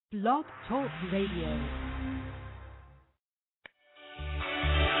Blog Talk Radio.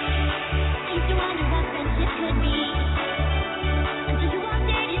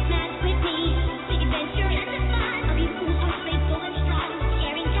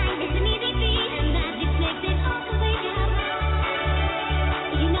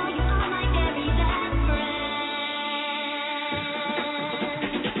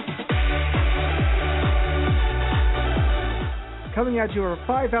 Coming at you over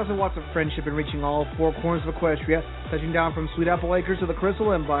 5,000 watts of friendship and reaching all four corners of Equestria, touching down from Sweet Apple Acres to the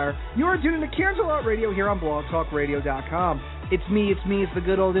Crystal Empire, you are tuning to Canterlot Radio here on blogtalkradio.com. It's me, it's the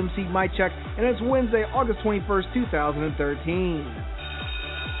good old MC Mike Check, and it's Wednesday, August 21st, 2013.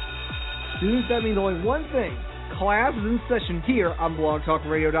 Students, that means only one thing. Class is in session here on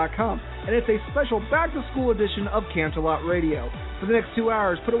blogtalkradio.com, and it's a special back-to-school edition of Canterlot Radio. For the next 2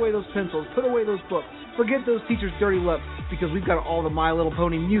 hours, put away those pencils, put away those books, forget those teachers' dirty looks, because we've got all the My Little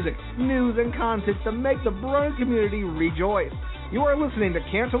Pony music, news, and content to make the Brony community rejoice. You are listening to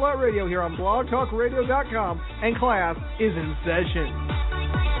Canterlot Radio here on blogtalkradio.com, and class is in session.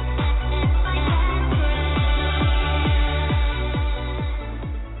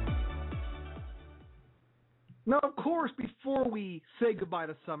 Now, of course, before we say goodbye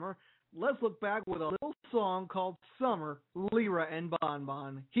to summer, let's look back with a little song called Summer, Lyra and Bon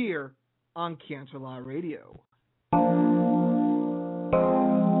Bon, here on Canterlot Radio.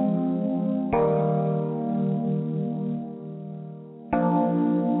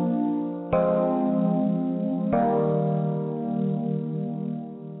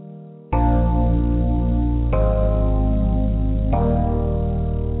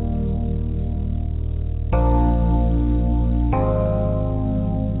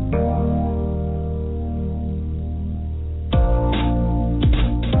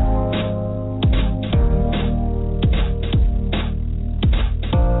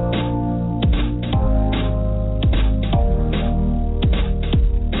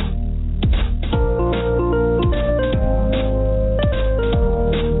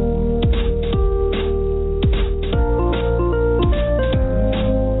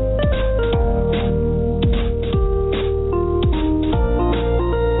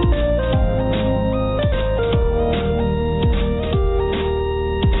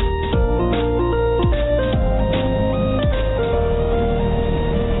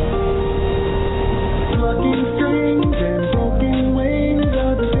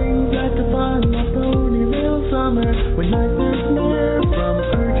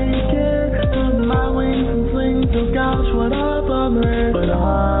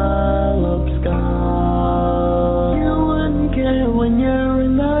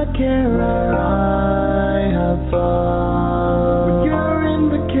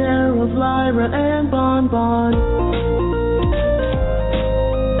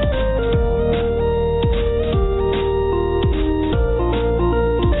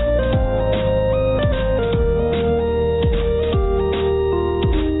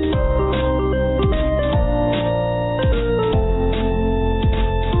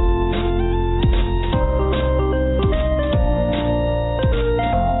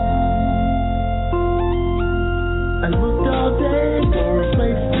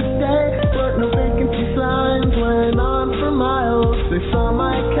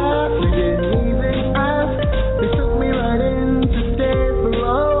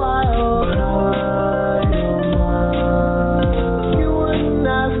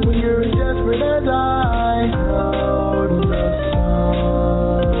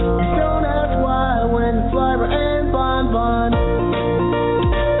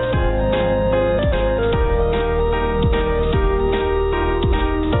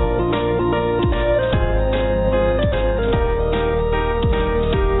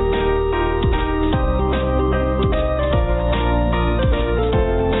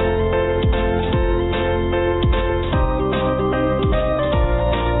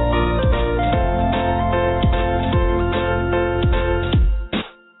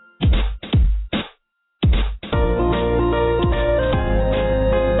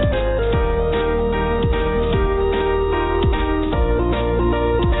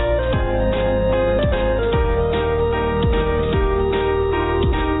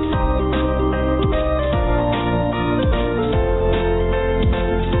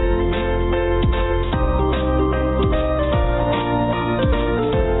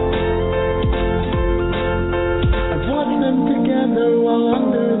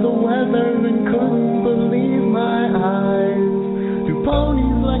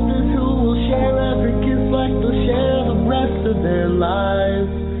 Their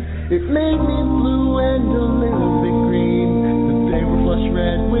lives. It made me blue and a little bit green, but they were flush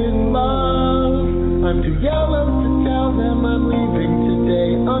red with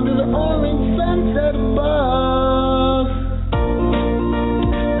under the orange sunset above.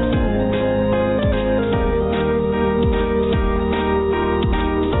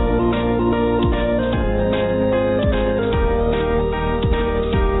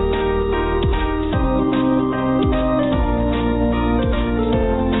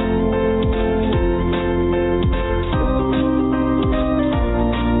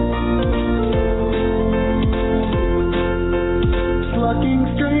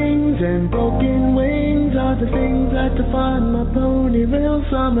 And broken wings are the things that define my Ponyville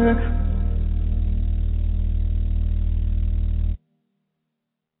summer.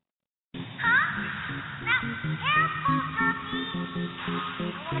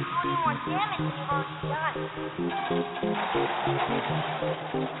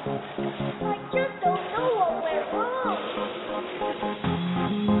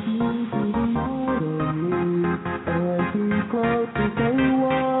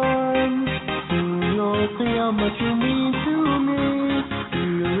 How much you mean to me,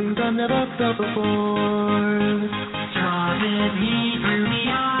 feelings I've never felt before. Draw with me through the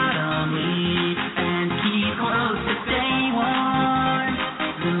autumn leaves and keep close to stay warm.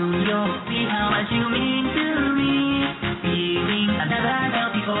 Soon you'll see how much you mean to me, feelings I've never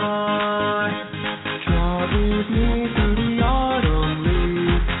felt before. Draw with me through the autumn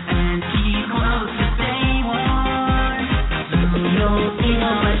leaves and keep close to stay warm. Soon you'll see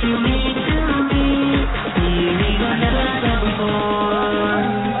how much you mean to me.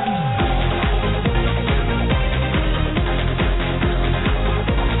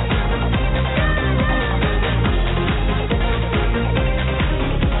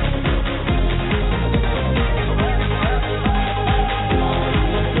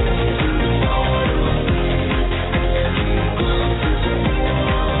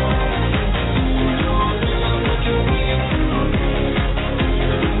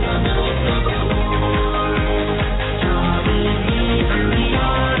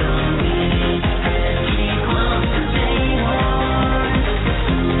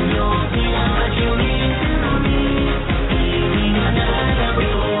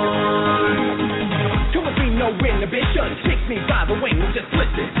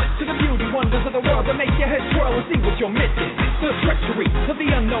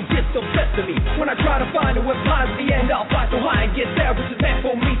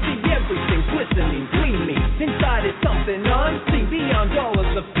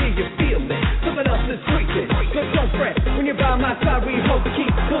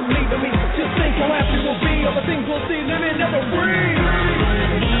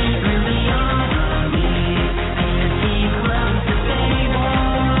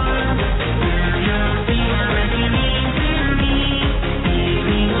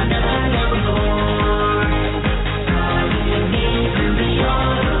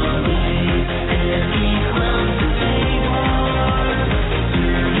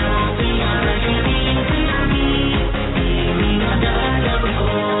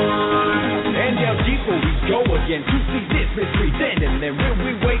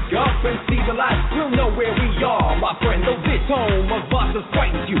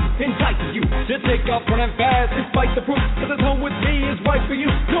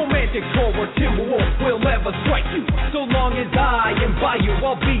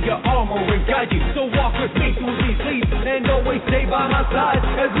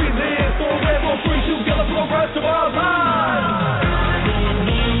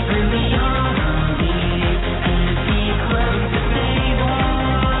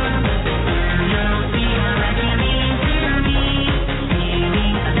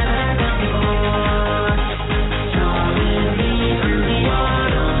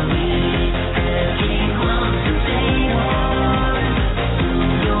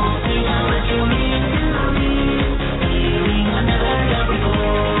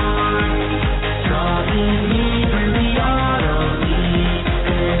 Me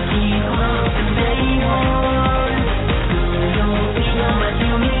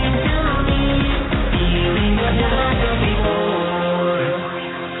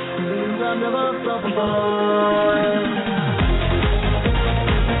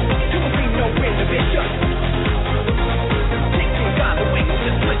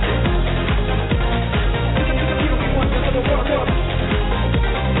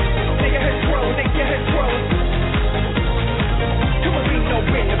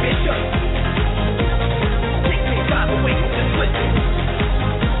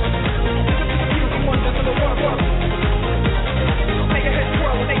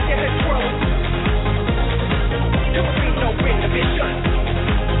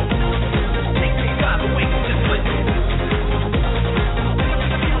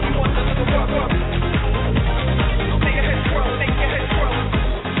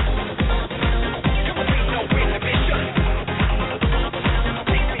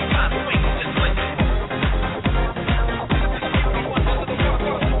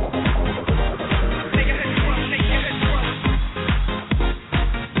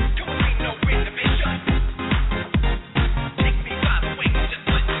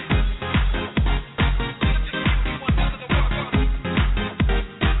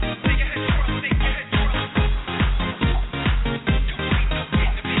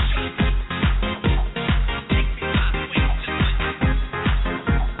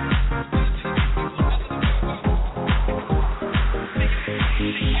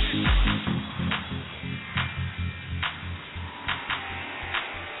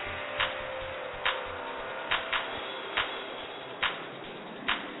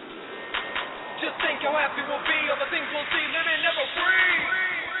just think how happy we'll be, all the things we'll see, living never free.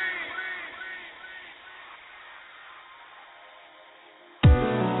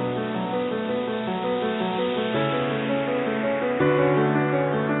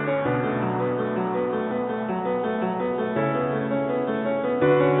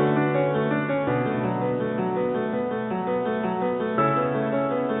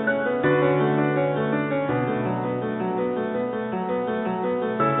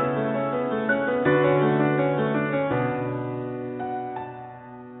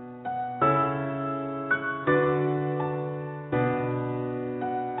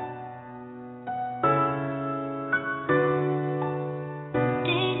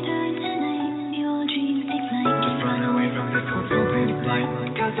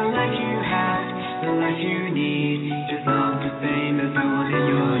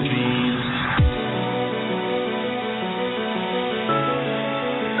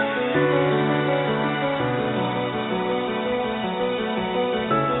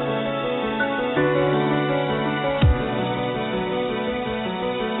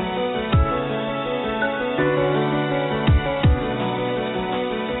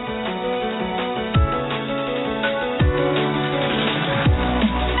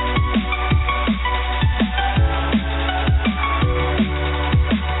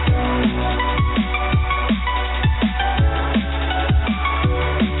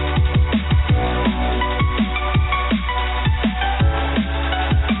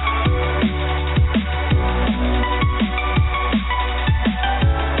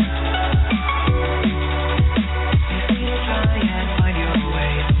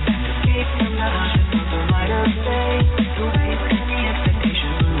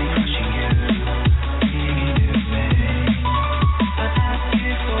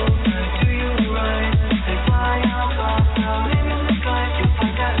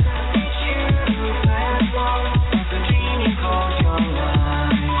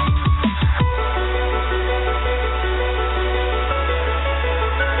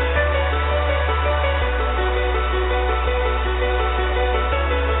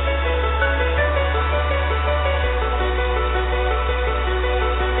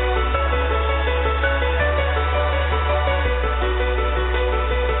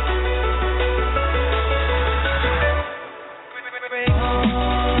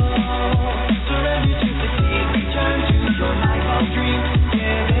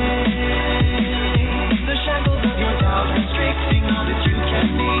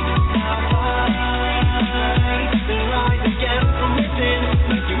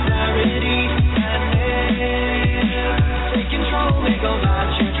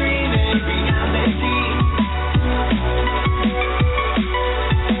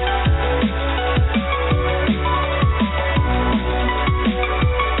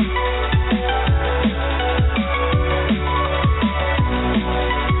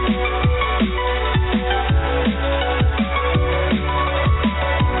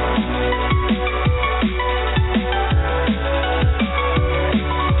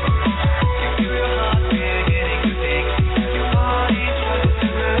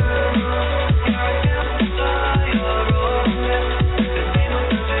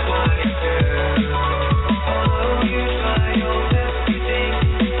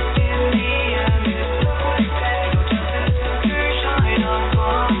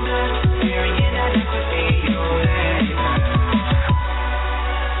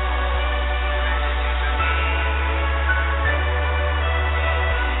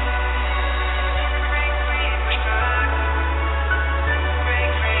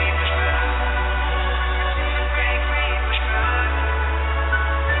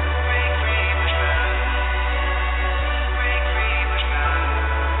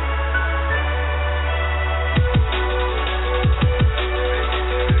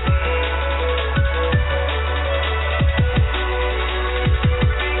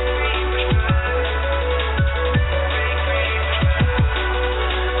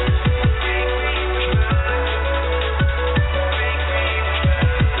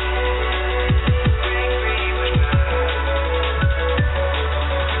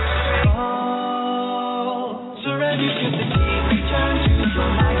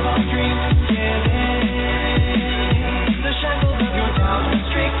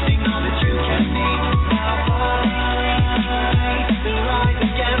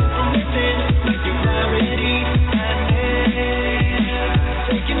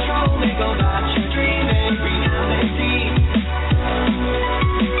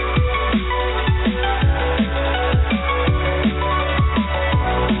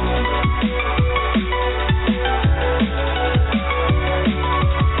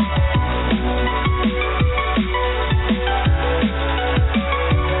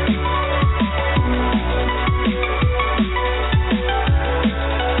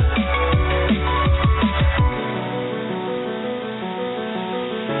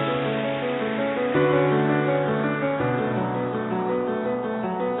 Light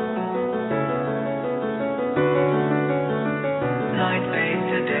fades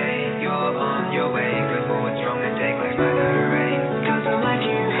today, you're on your way. Go forward strong and take life by the reins. 'Cause the life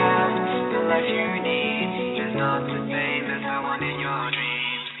you have, the life you need, is not the same as the one in your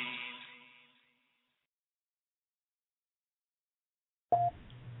dreams.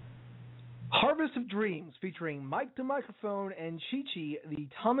 Harvest of Dreams featuring Mike the Microphone and Chi-Chi, the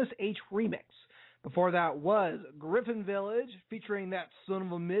Thomas H. remix. Before that was Griffin Village featuring that son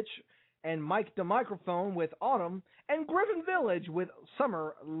of a Mitch and Mike the Microphone with Autumn, and Griffin Village with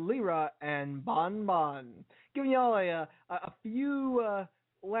Summer, Lyra, and Bon Bon. Giving y'all a few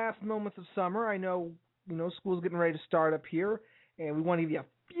last moments of summer. I know, school's getting ready to start up here, and we want to give you a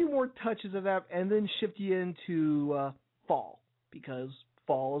few more touches of that and then shift you into fall, because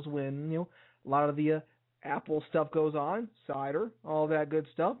fall is when, a lot of the apple stuff goes on, cider, all that good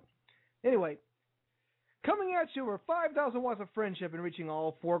stuff. Anyway, coming at you over 5,000 watts of friendship and reaching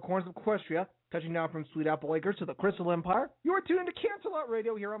all four corners of Equestria, touching down from Sweet Apple Acres to the Crystal Empire, you're tuned to Canterlot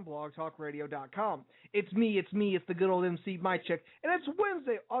Radio here on blogtalkradio.com. It's me, it's the good old MC Mike Check, and it's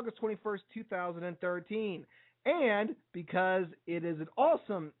Wednesday, August 21st, 2013. And because it is an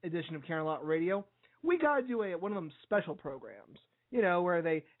awesome edition of Canterlot Radio, we got to do one of them special programs, where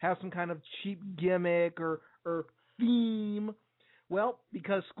they have some kind of cheap gimmick or theme. Well,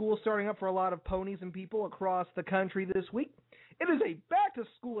 because school's starting up for a lot of ponies and people across the country this week, it is a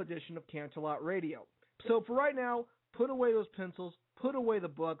back-to-school edition of Canterlot Radio. So for right now, put away those pencils, put away the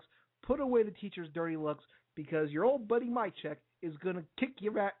books, put away the teacher's dirty looks, because your old buddy Mike Check is going to kick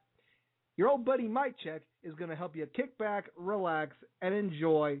you back. Your old buddy Mike Check is going to help you kick back, relax, and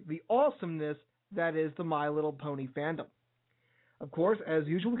enjoy the awesomeness that is the My Little Pony fandom. Of course, as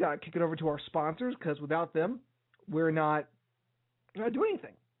usual, we got to kick it over to our sponsors, because without them, we're not doing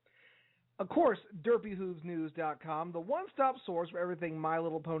anything. Of course, DerpyHoovesNews.com, the one-stop source for everything My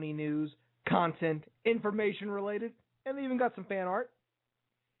Little Pony news, content, information related, and they even got some fan art.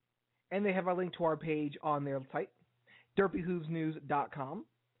 And they have a link to our page on their site, DerpyHoovesNews.com.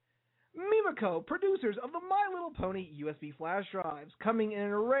 Mimico, producers of the My Little Pony USB flash drives, coming in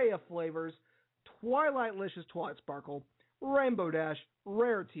an array of flavors: Twilightlicious Twilight Sparkle, Rainbow Dash,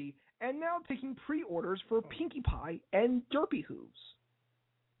 Rarity, and now taking pre-orders for Pinkie Pie and Derpy Hooves.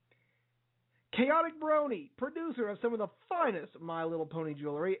 Chaotic Brony, producer of some of the finest My Little Pony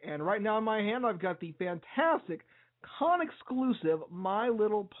jewelry, and right now in my hand I've got the fantastic con-exclusive My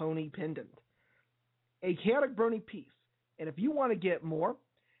Little Pony pendant. A Chaotic Brony piece, and if you want to get more,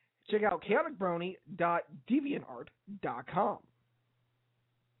 check out chaoticbrony.deviantart.com.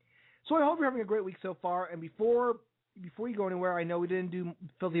 So I hope you're having a great week so far, and before you go anywhere, I know we didn't do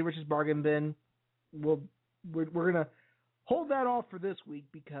Filthy Rich's Bargain Bin. We're going to hold that off for this week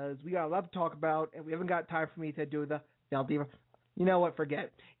because we got a lot to talk about, and we haven't got time for me to do the Filthy. You know what? Forget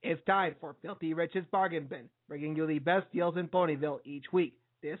it. It's time for Filthy Rich's Bargain Bin, bringing you the best deals in Ponyville each week.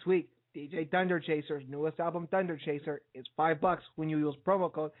 This week, DJ Thunder Chaser's newest album, Thunder Chaser, is $5 when you use promo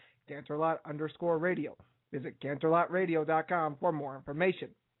code Canterlot_radio. Visit CanterlotRadio.com for more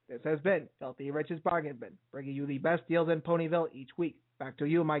information. This has been Filthy Rich's Bargain Bin, bringing you the best deals in Ponyville each week. Back to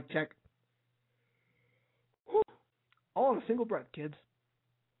you, Mike Check. Whew. All in a single breath, kids.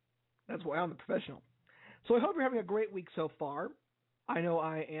 That's why I'm the professional. So I hope you're having a great week so far. I know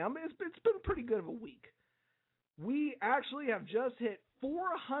I am. It's been pretty good of a week. We actually have just hit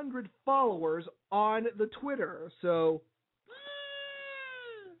 400 followers on the Twitter. So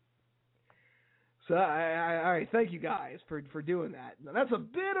I thank you guys for doing that. Now, that's a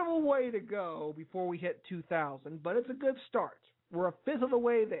bit of a way to go before we hit 2,000, but it's a good start. We're a fifth of the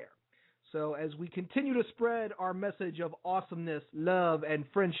way there. So as we continue to spread our message of awesomeness, love, and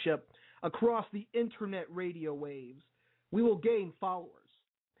friendship across the internet radio waves, we will gain followers.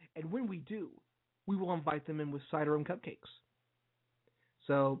 And when we do, we will invite them in with cider and cupcakes.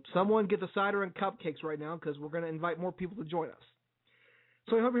 So someone get the cider and cupcakes right now, because we're going to invite more people to join us.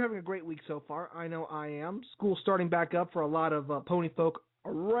 So I hope you're having a great week so far. I know I am. School's starting back up for a lot of pony folk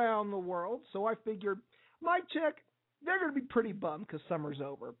around the world. So I figured, Mike Check, they're going to be pretty bummed because summer's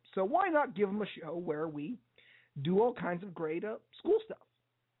over. So why not give them a show where we do all kinds of great school stuff?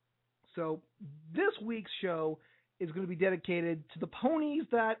 So this week's show is going to be dedicated to the ponies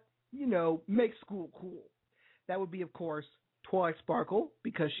that, make school cool. That would be, of course, Twilight Sparkle,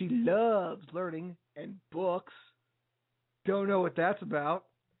 because she loves learning and books. Don't know what that's about.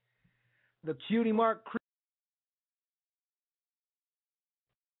 The Cutie Mark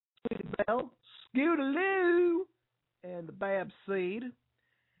Bell, Scootaloo, and the Bab Seed.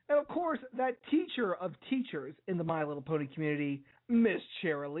 And, of course, that teacher of teachers in the My Little Pony community, Miss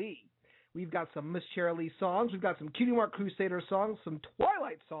Cheryl Lee. We've got some Miss Cheryl songs. We've got some Cutie Mark Crusader songs, some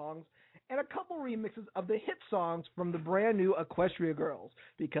Twilight songs, and a couple remixes of the hit songs from the brand new Equestria Girls,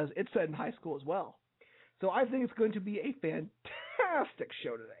 because it's set in high school as well. So I think it's going to be a fantastic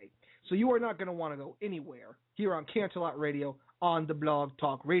show today. So you are not going to want to go anywhere here on Canterlot Radio on the Blog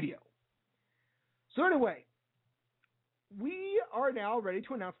Talk Radio. So anyway, we are now ready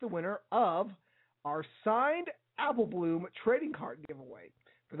to announce the winner of our signed Apple Bloom trading card giveaway.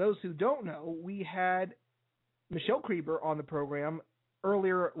 For those who don't know, we had Michelle Krieber on the program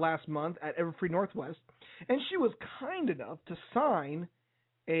earlier last month at Everfree Northwest, and she was kind enough to sign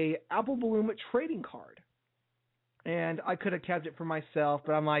a Apple Bloom trading card. And I could have kept it for myself,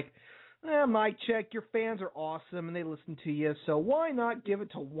 but I'm like, Mike, check, your fans are awesome and they listen to you, so why not give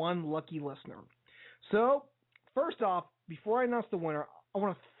it to one lucky listener? So, first off, before I announce the winner, I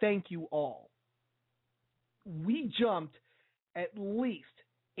want to thank you all. We jumped at least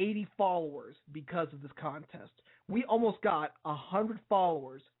 80 followers because of this contest. We almost got 100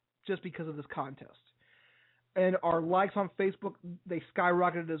 followers just because of this contest. And our likes on Facebook, they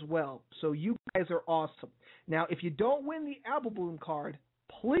skyrocketed as well. So you guys are awesome. Now, if you don't win the Apple Bloom card,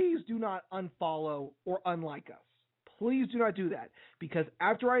 please do not unfollow or unlike us. Please do not do that, because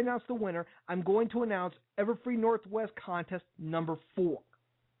after I announce the winner, I'm going to announce Everfree Northwest Contest number 4.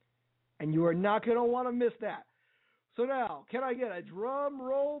 And you are not going to want to miss that. So now, can I get a drum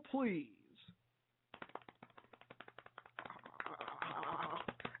roll, please?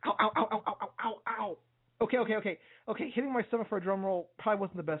 Ow, ow, ow, ow, ow, ow, ow. Okay, hitting my stomach for a drum roll probably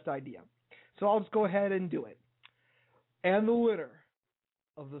wasn't the best idea. So I'll just go ahead and do it. And the winner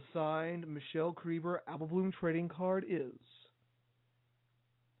of the signed Michelle Krieber Apple Bloom trading card is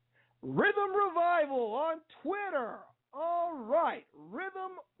Rhythm Revival on Twitter. All right,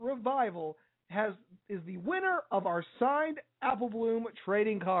 Rhythm Revival is the winner of our signed Apple Bloom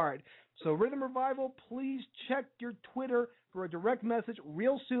trading card. So Rhythm Revival, please check your Twitter for a direct message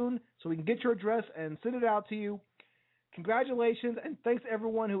real soon so we can get your address and send it out to you. Congratulations, and thanks to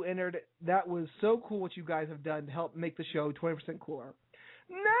everyone who entered. That was so cool what you guys have done to help make the show 20% cooler.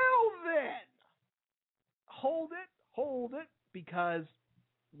 Now then, hold it, because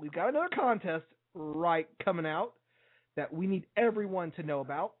we've got another contest coming out that we need everyone to know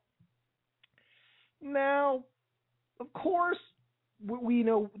about. Now, of course, we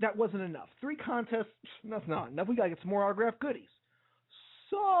know that wasn't enough. 3 contests, that's not enough. We got to get some more autographed goodies.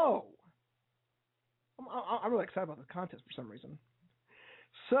 So, I'm really excited about the contest for some reason.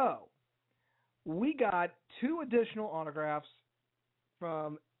 So, we got 2 additional autographs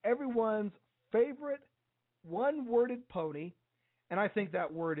from everyone's favorite one-worded pony, and I think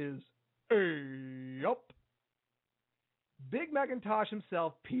that word is yup. Big Macintosh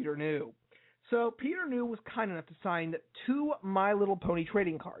himself, Peter New. So Peter New was kind enough to sign 2 My Little Pony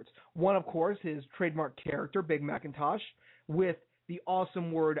trading cards. One, of course, his trademark character, Big Macintosh, with the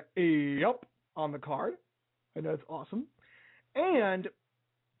awesome word yup on the card. I know it's awesome. And,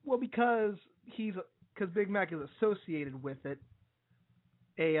 well, because Big Mac is associated with it,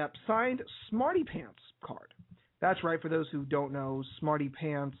 a signed Smarty Pants card. That's right, for those who don't know, Smarty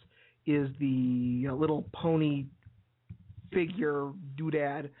Pants is the little pony figure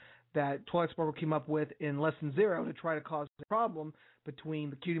doodad that Twilight Sparkle came up with in Lesson 0 to try to cause a problem between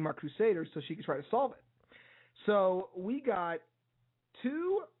the Cutie Mark Crusaders so she could try to solve it. So we got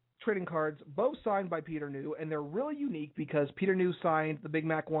 2 trading cards, both signed by Peter New, and they're really unique because Peter New signed the Big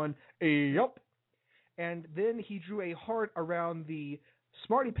Mac one, yup, and then he drew a heart around the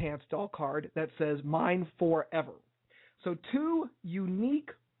Smarty Pants doll card that says Mine Forever. So 2 unique,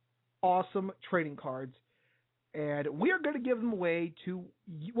 awesome trading cards. And we are going to give them away to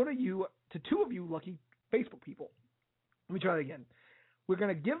 2 of you lucky Facebook people. Let me try that again. We're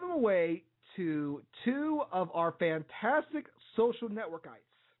going to give them away to 2 of our fantastic social networkites.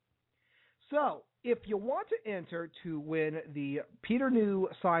 So, if you want to enter to win the Peter New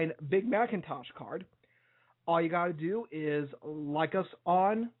signed Big Macintosh card, all you got to do is like us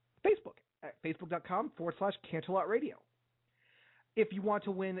on Facebook at facebook.com/Canterlot Radio. If you want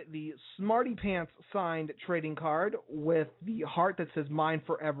to win the Smarty Pants signed trading card with the heart that says Mine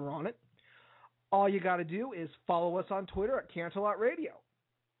Forever on it, all you got to do is follow us on Twitter at Canterlot Radio.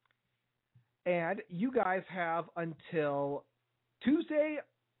 And you guys have until Tuesday,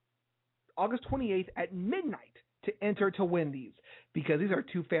 August 28th at midnight to enter to win these, because these are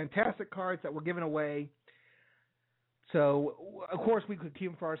 2 fantastic cards that we're giving away. So, of course, we could keep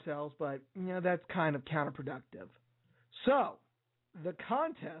them for ourselves, but that's kind of counterproductive. So, the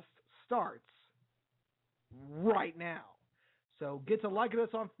contest starts right now. So get to liking us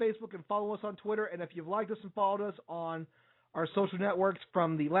on Facebook and follow us on Twitter. And if you've liked us and followed us on our social networks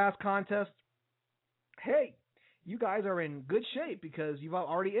from the last contest, hey, you guys are in good shape because you're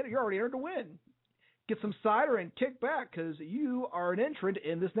already entered to win. Get some cider and kick back because you are an entrant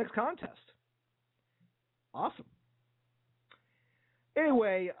in this next contest. Awesome.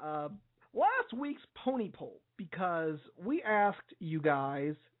 Anyway, last week's pony poll, because we asked you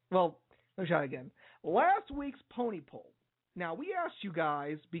guys, well, let me try it again. Last week's pony poll. Now, we asked you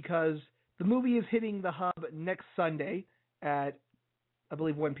guys because the movie is hitting the hub next Sunday at, I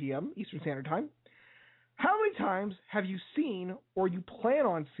believe, 1 p.m. Eastern Standard Time. How many times have you seen or you plan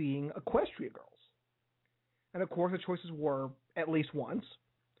on seeing Equestria Girls? And, of course, the choices were at least once,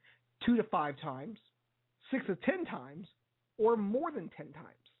 2 to 5 times, 6 to 10 times, or more than 10 times.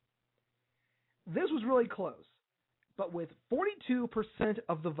 This was really close, but with 42%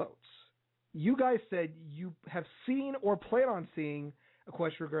 of the votes, you guys said you have seen or plan on seeing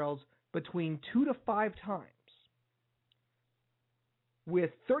Equestria Girls between 2 to 5 times,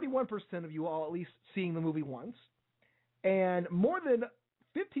 with 31% of you all at least seeing the movie once, and more than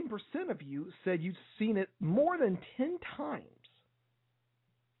 15% of you said you've seen it more than 10 times.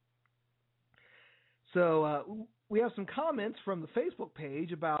 So we have some comments from the Facebook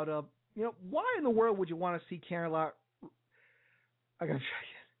page about, why in the world would you want to see Canterlot? I gotta try it.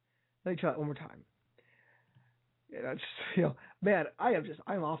 Let me try it one more time. Man,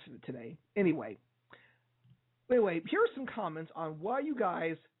 I'm off of it today. Anyway, here are some comments on why you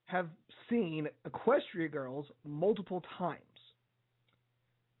guys have seen Equestria Girls multiple times.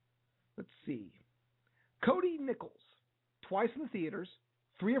 Let's see. Cody Nichols, twice in the theaters,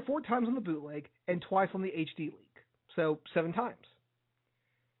 3 or 4 times on the bootleg, and twice on the HD leak. So 7 times.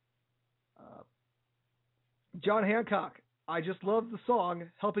 John Hancock, I just love the song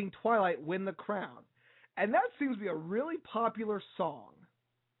helping Twilight win the crown. And that seems to be a really popular song.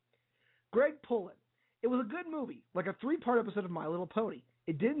 Greg Pullen, it was a good movie, like a 3-part episode of My Little Pony.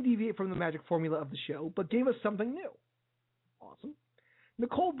 It didn't deviate from the magic formula of the show, but gave us something new. Awesome.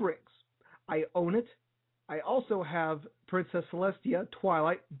 Nicole Briggs, I own it. I also have Princess Celestia,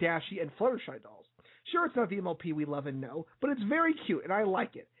 Twilight, Dashie, and Fluttershy dolls. Sure, it's not the MLP we love and know, but it's very cute, and I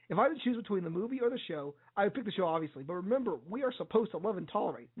like it. If I had to choose between the movie or the show, I would pick the show, obviously. But remember, we are supposed to love and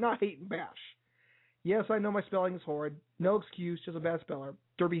tolerate, not hate and bash. Yes, I know my spelling is horrid. No excuse, just a bad speller.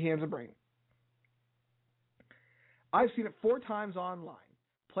 Derby hands and brain. I've seen it 4 times online.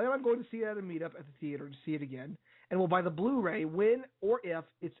 Plan on going to see it at a meetup at the theater to see it again, and will buy the Blu-ray when or if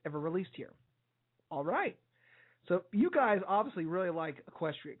it's ever released here. All right. So you guys obviously really like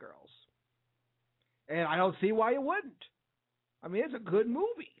Equestria Girls. And I don't see why you wouldn't. I mean, it's a good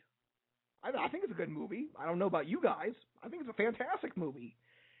movie. I think it's a good movie. I don't know about you guys. I think it's a fantastic movie.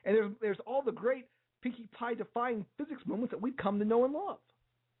 And there's all the great Pinkie Pie defying physics moments that we've come to know and love.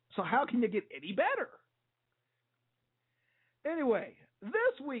 So how can you get any better? Anyway,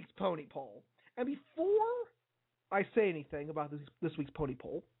 this week's pony poll. And before I say anything about this week's pony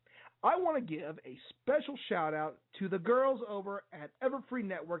poll, I want to give a special shout out to the girls over at Everfree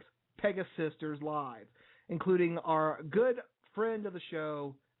Network's Pegasisters Live, including our good friend of the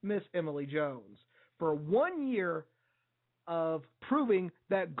show, Miss Emily Jones, for 1 year of proving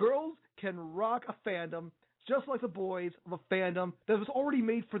that girls can rock a fandom just like the boys of a fandom that was already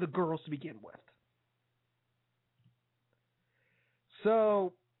made for the girls to begin with.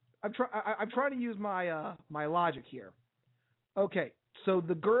 So I'm trying to use my my logic here. Okay, so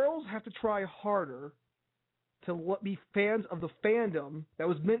the girls have to try harder to be fans of the fandom that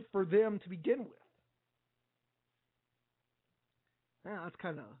was meant for them to begin with. Yeah, that's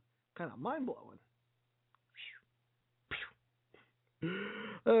kind of mind blowing.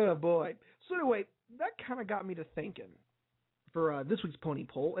 Oh boy. So anyway, that kind of got me to thinking for this week's pony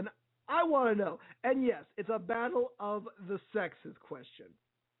poll, and I want to know. And yes, it's a battle of the sexes question.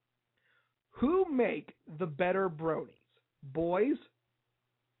 Who make the better bronies, boys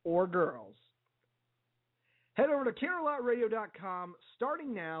or girls? Head over to CanterlotRadio.com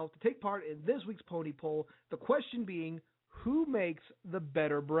starting now to take part in this week's pony poll. The question being, who makes the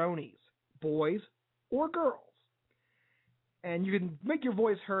better bronies, boys or girls? And you can make your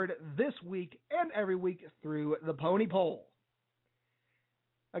voice heard this week and every week through the pony poll.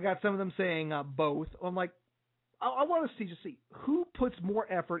 I got some of them saying both. I'm like, I want to see who puts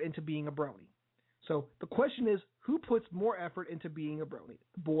more effort into being a brony. So the question is, who puts more effort into being a brony,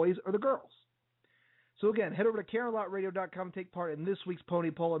 the boys or the girls? So again, head over to CanterlotRadio.com, take part in this week's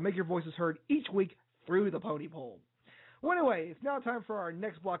pony poll, and make your voices heard each week through the pony poll. Well, anyway, it's now time for our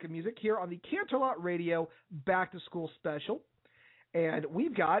next block of music here on the Canterlot Radio Back to School Special. And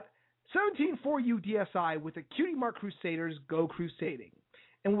we've got 17-4 UDSI with the Cutie Mark Crusaders Go Crusading.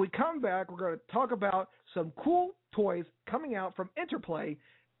 And when we come back, we're going to talk about some cool toys coming out from Interplay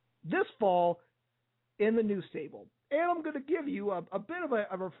this fall in the new stable. And I'm going to give you a bit of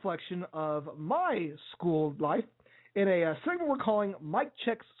a reflection of my school life in a segment we're calling Mike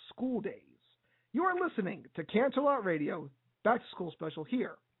Checks School Days. You are listening to Canterlot Radio, Back to School Special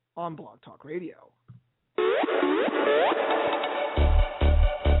here on Blog Talk Radio.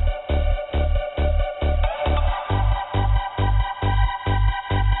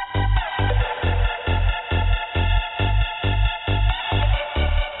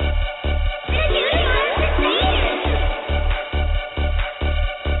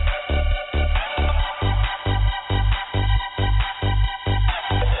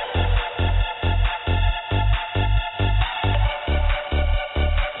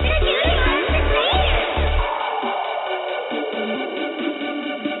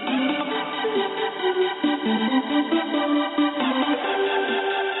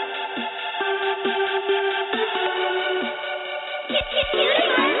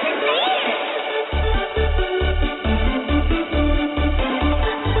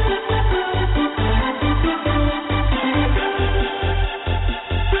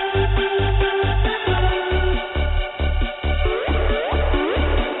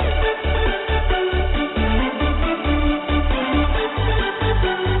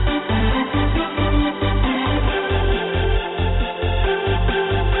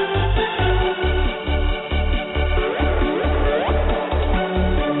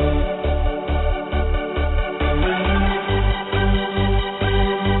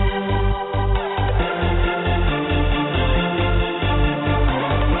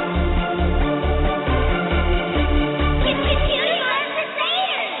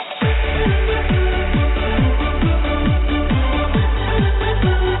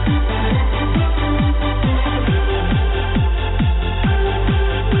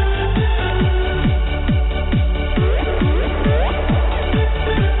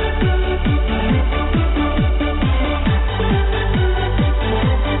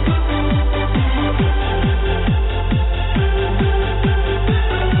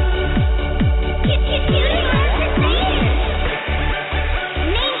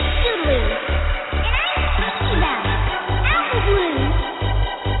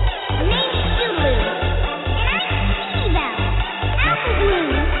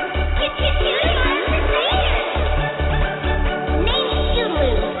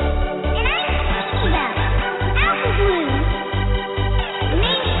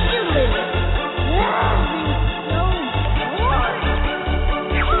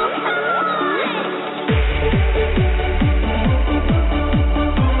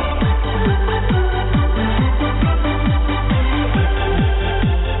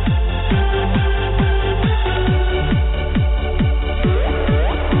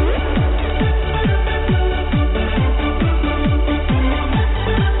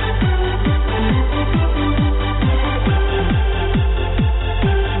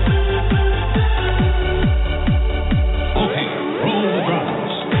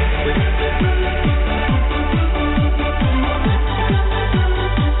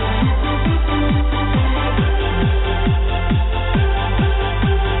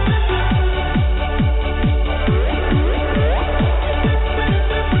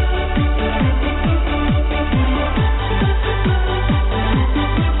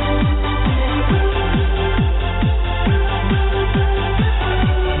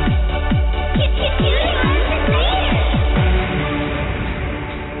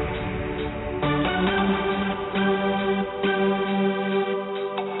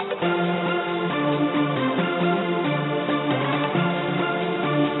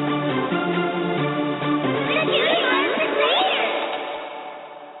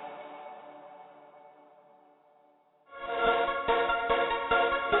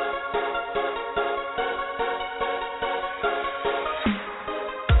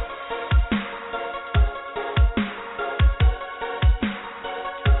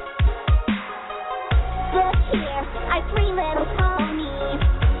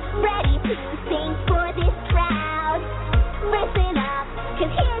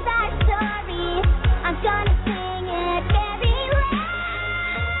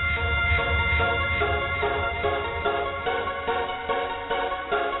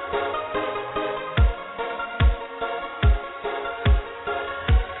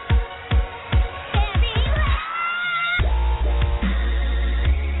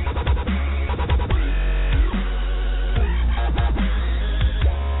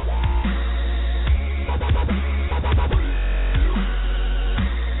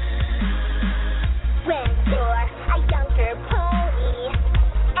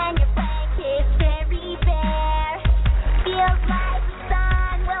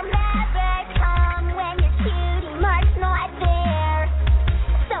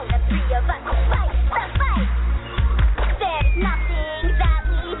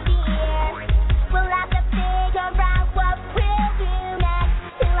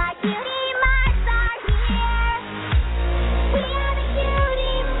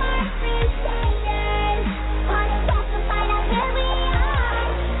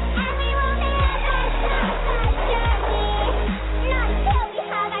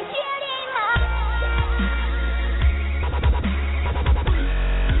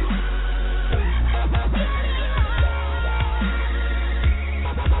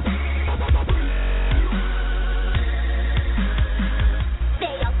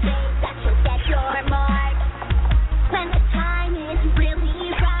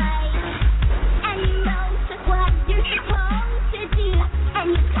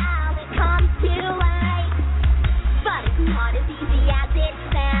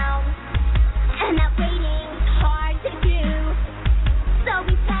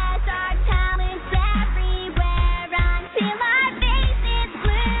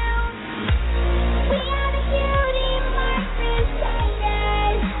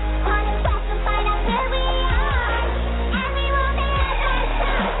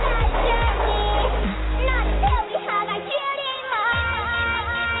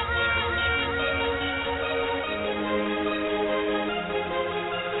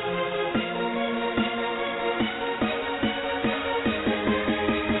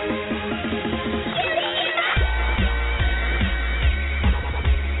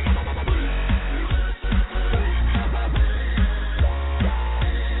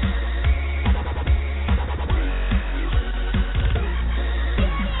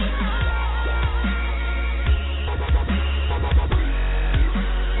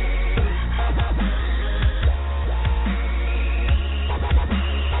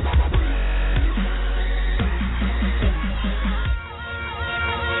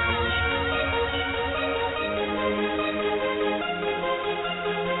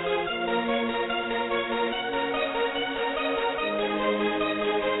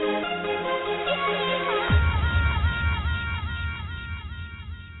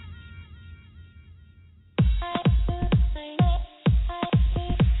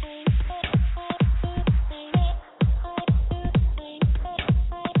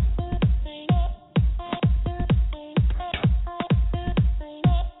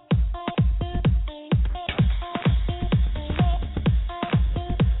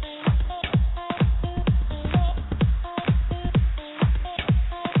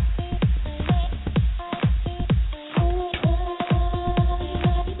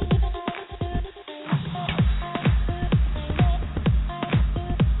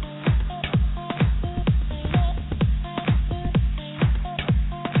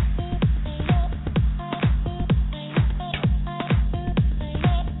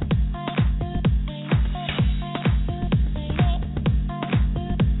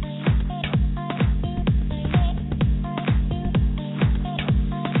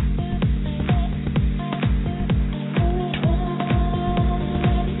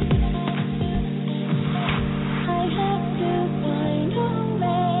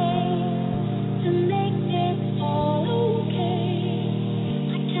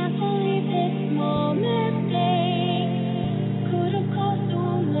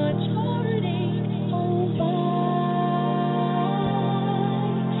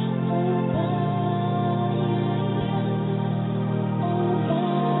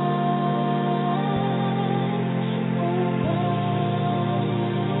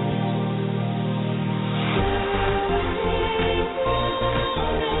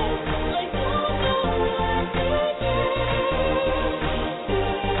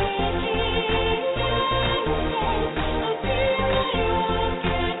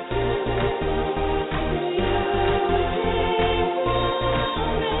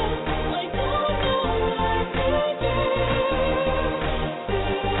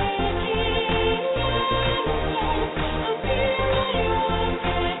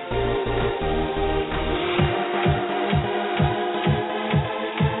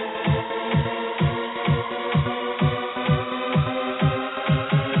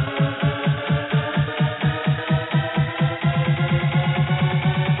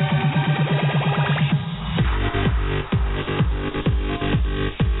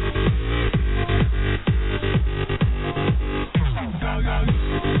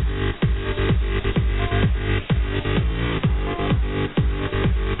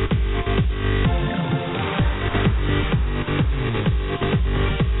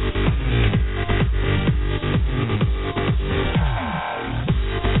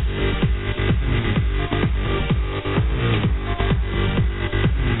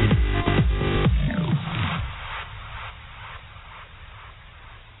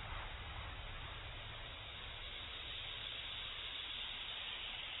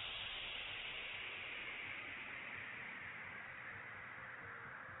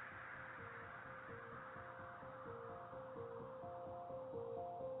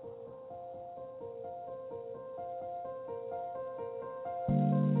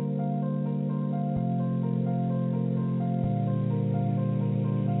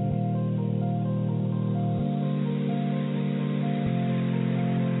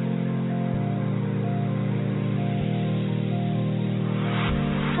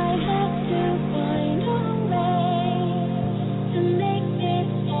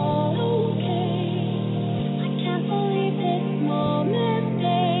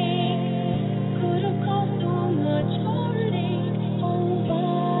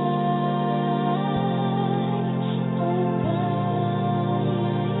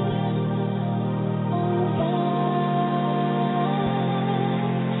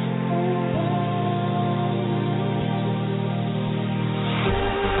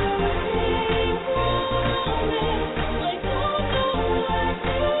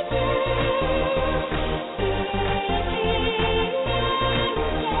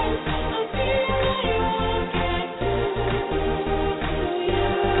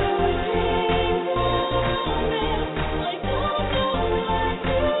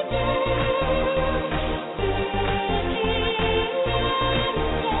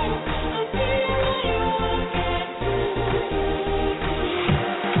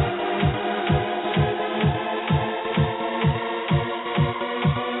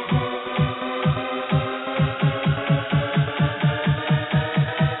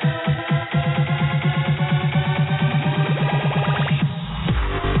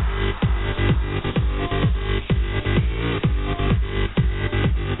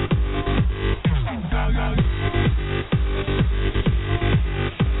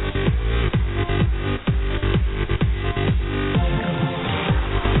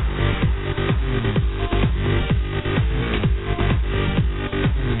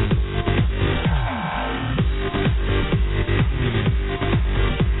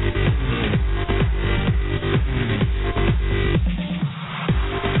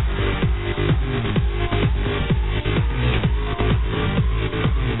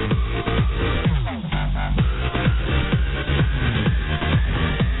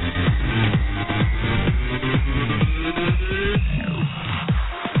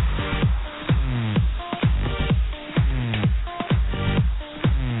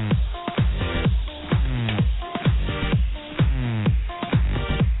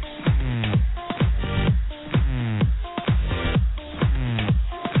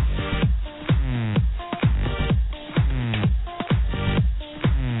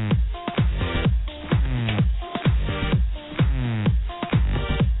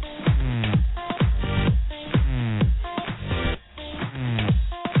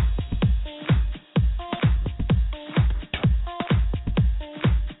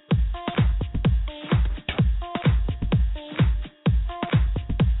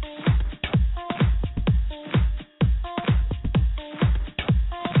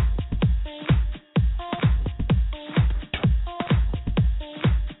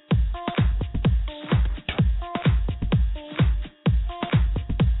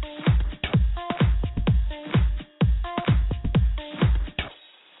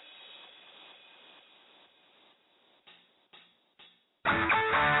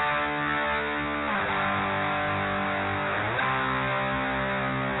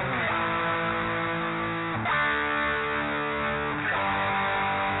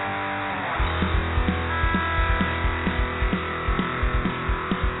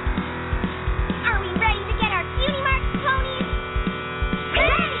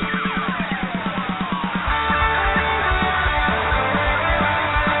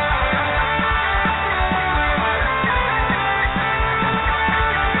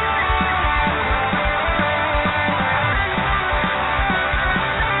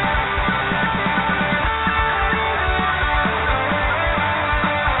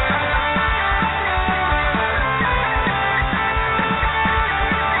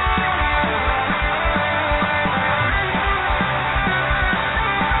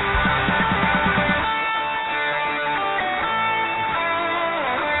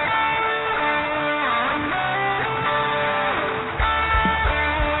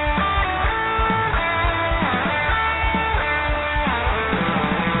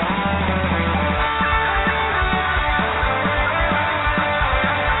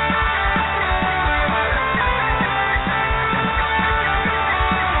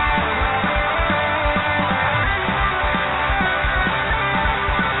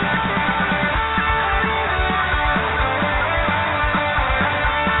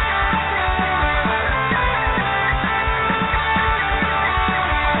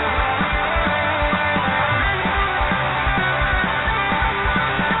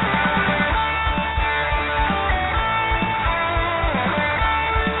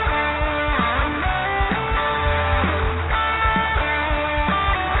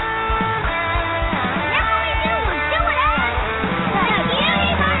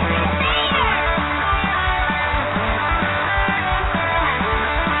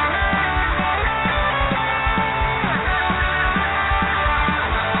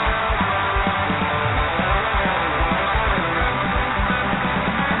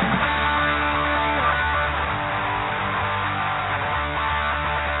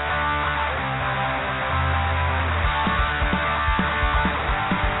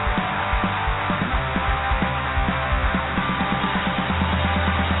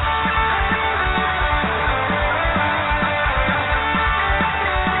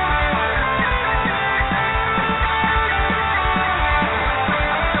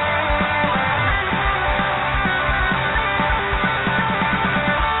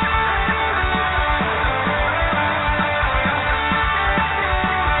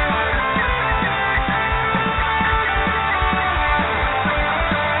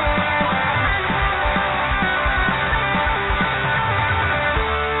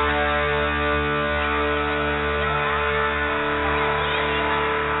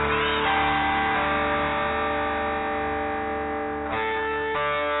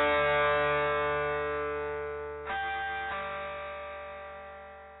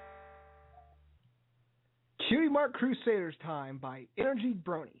 Mark Crusaders Time by Energy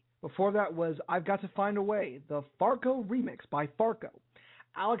Brony. Before that was I've Got to Find a Way, the Farco remix by Farco.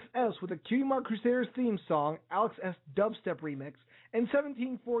 Alex S. with the Cutie Mark Crusaders theme song, Alex S. dubstep remix, and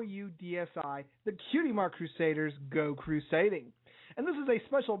 17 for You DSI, the Cutie Mark Crusaders Go Crusading. And this is a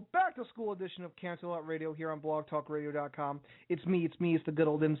special back-to-school edition of Canterlot Radio here on blogtalkradio.com. It's me, it's the good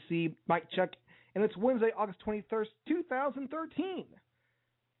old MC, Mike Check, and it's Wednesday, August 21st, 2013.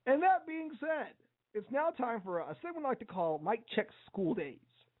 And that being said, it's now time for a segment I like to call Mike Check's School Days,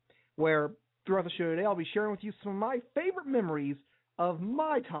 where throughout the show today I'll be sharing with you some of my favorite memories of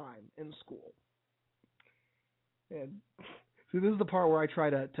my time in school. And see, this is the part where I try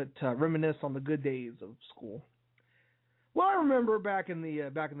to reminisce on the good days of school. Well, I remember back in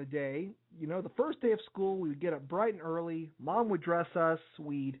the day, the first day of school, we would get up bright and early. Mom would dress us.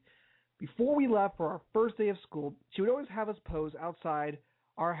 Before we left for our first day of school, she would always have us pose outside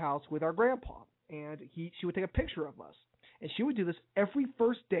our house with our grandpa, and she would take a picture of us. And she would do this every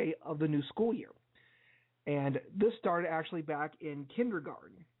first day of the new school year. And this started actually back in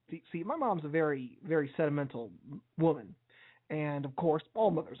kindergarten. See, my mom's a very, very sentimental woman. And, of course,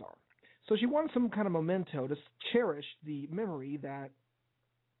 all mothers are. So she wanted some kind of memento to cherish the memory that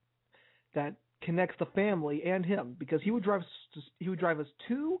connects the family and him. Because he would drive us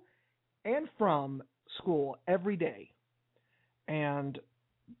to and from school every day. And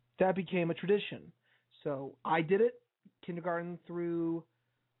that became a tradition. So I did it, kindergarten through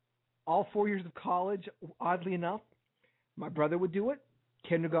all 4 years of college, oddly enough. My brother would do it,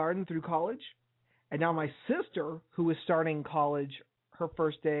 kindergarten through college. And now my sister, who is starting college, her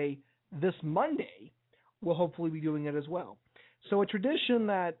first day this Monday, will hopefully be doing it as well. So a tradition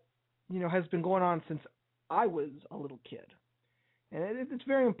that, has been going on since I was a little kid. And it's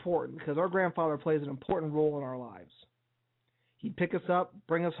very important because our grandfather plays an important role in our lives. He'd pick us up,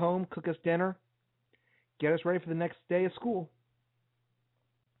 bring us home, cook us dinner, get us ready for the next day of school.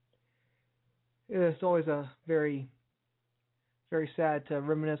 It's always a very, very sad to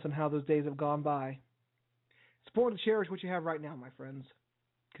reminisce on how those days have gone by. It's important to cherish what you have right now, my friends,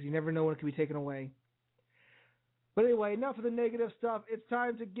 because you never know when it can be taken away. But anyway, enough of the negative stuff. It's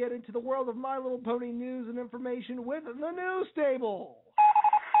time to get into the world of My Little Pony news and information with the News Stable.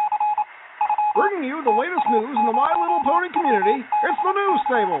 Bringing you the latest news in the My Little Pony community, it's the News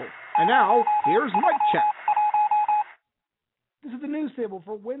Stable. And now, here's Mike Check. This is the News Stable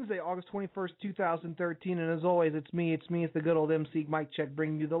for Wednesday, August 21st, 2013, and as always, it's the good old MC Mike Check,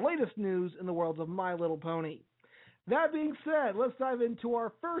 bringing you the latest news in the world of My Little Pony. That being said, let's dive into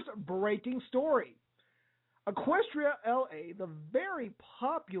our first breaking story. Equestria LA, the very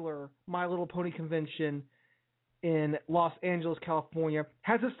popular My Little Pony convention in Los Angeles, California,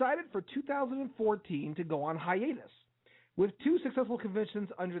 has decided for 2014 to go on hiatus. With 2 successful conventions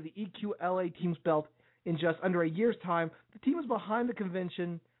under the EQLA team's belt in just under a year's time, the team is behind the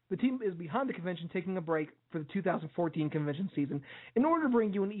convention taking a break for the 2014 convention season in order to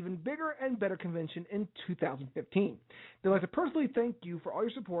bring you an even bigger and better convention in 2015. They'd like to personally thank you for all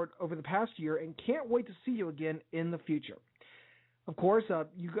your support over the past year and can't wait to see you again in the future. Of course,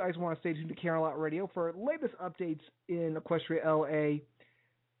 you guys want to stay tuned to Canterlot Radio for latest updates in Equestria LA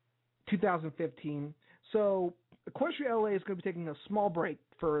 2015. So Equestria LA is going to be taking a small break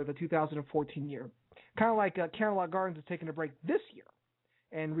for the 2014 year, kind of like Canterlot Gardens is taking a break this year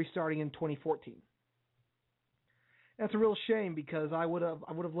and restarting in 2014. That's a real shame because I would have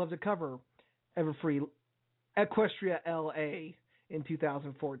loved to cover Everfree Equestria LA in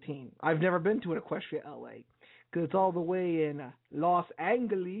 2014. I've never been to an Equestria LA because it's all the way in Los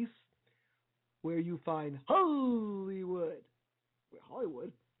Angeles, where you find Hollywood. Wait,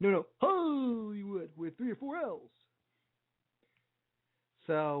 Hollywood? No, Hollywood with 3 or 4 L's.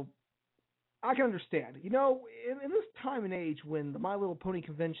 So I can understand. In this time and age when the My Little Pony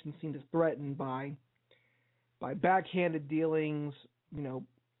convention seems threatened by backhanded dealings,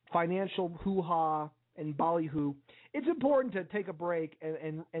 financial hoo-ha and ballyhoo, it's important to take a break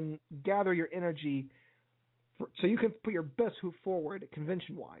and gather your energy so you can put your best foot forward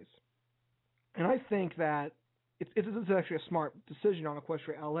convention-wise. And I think that it's actually a smart decision on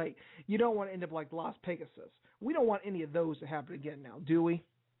Equestria LA. You don't want to end up like Las Pegasus. We don't want any of those to happen again now, do we?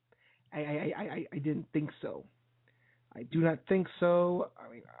 I didn't think so. I do not think so.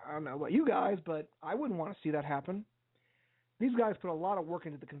 I mean, I don't know about you guys, but I wouldn't want to see that happen. These guys put a lot of work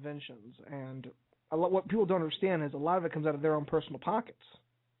into the conventions, and what people don't understand is a lot of it comes out of their own personal pockets.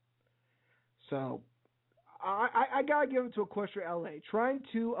 So I got to give it to Equestria LA, trying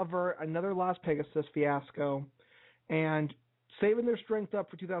to avert another Las Pegasus fiasco and saving their strength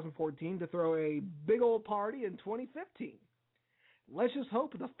up for 2014 to throw a big old party in 2015. Let's just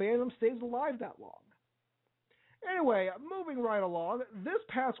hope the fandom stays alive that long. Anyway, moving right along, this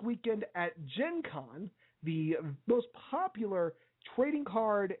past weekend at Gen Con, the most popular trading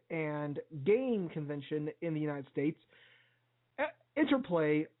card and game convention in the United States,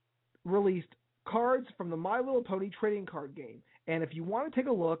 Interplay released cards from the My Little Pony trading card game. And if you want to take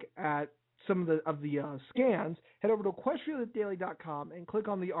a look at some of the scans, head over to EquestriaDaily.com and click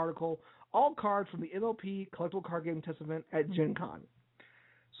on the article, All Cards from the MLP Collectible Card Game Test Event at Gen Con.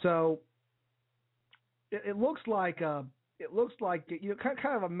 So it looks like kind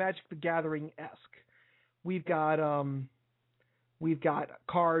of a Magic the Gathering-esque. We've got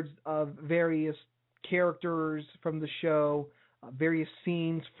cards of various characters from the show, various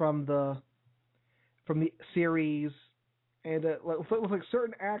scenes from the series, and it looks like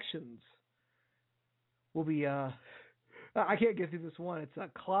certain actions will be. I can't get through this one.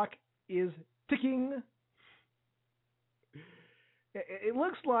 It's clock is ticking. It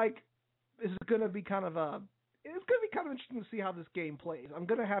looks like this is going to be kind of interesting to see how this game plays. I'm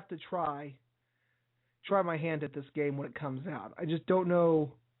going to have to try my hand at this game when it comes out. I just don't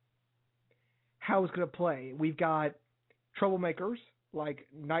know how it's going to play. We've got troublemakers like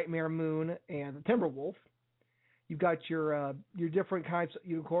Nightmare Moon and the Timberwolf. You've got your different kinds of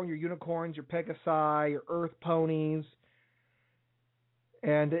unicorn, your unicorns, your Pegasi, your Earth ponies,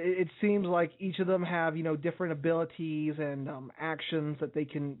 and it seems like each of them have different abilities and actions that they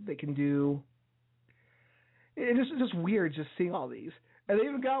can do. It's just weird just seeing all these, and they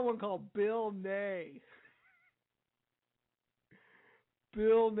even got one called Bill Nay.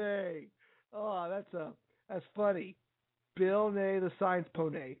 Bill Nay. Oh, that's funny. Bill Nay the Science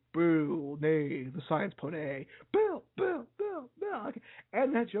Pony. Bill Nay the Science Pony. Bill. Okay.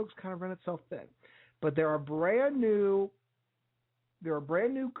 And that joke's kind of run itself thin. But there are brand new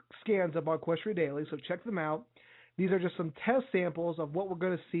scans up on Equestria Daily, so check them out. These are just some test samples of what we're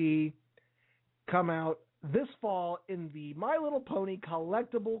going to see come out this fall in the My Little Pony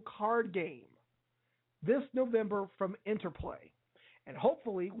collectible card game this November from Interplay. And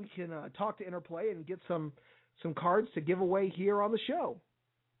hopefully we can talk to Interplay and get some cards to give away here on the show.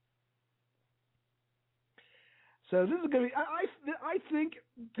 So this is going to be. I think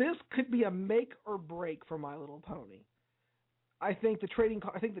this could be a make or break for My Little Pony. I think the trading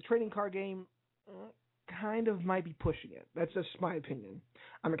card game kind of might be pushing it. That's just my opinion.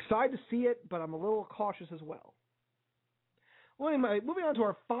 I'm excited to see it, but I'm a little cautious as well. Well, anyway, moving on to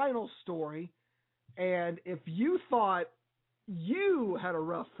our final story. And if you thought you had a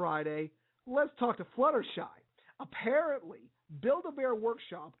rough Friday, let's talk to Fluttershy. Apparently, Build-A-Bear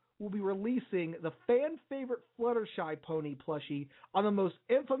Workshop will be releasing the fan-favorite Fluttershy pony plushie on the most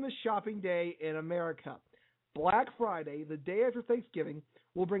infamous shopping day in America. Black Friday, the day after Thanksgiving,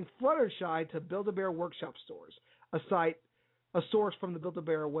 will bring Fluttershy to Build-A-Bear Workshop stores, a source from the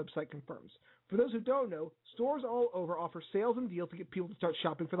Build-A-Bear website confirms. For those who don't know, stores all over offer sales and deals to get people to start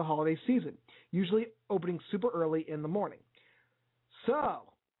shopping for the holiday season, usually opening super early in the morning. So,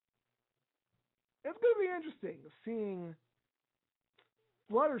 it's going to be interesting seeing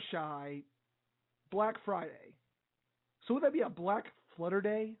Fluttershy Black Friday. So would that be a Black Flutter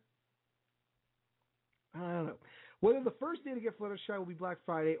Day? I don't know. Whether the first day to get Fluttershy will be Black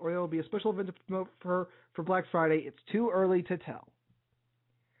Friday or there will be a special event to promote for Black Friday, it's too early to tell.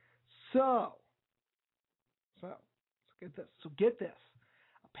 So get this.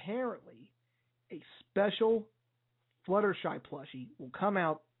 Apparently, a special Fluttershy plushie will come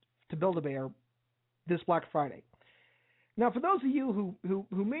out to Build-A-Bear this Black Friday. Now, for those of you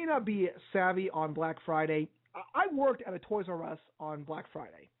who may not be savvy on Black Friday, I worked at a Toys R Us on Black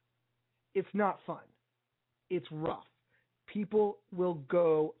Friday. It's not fun. It's rough. People will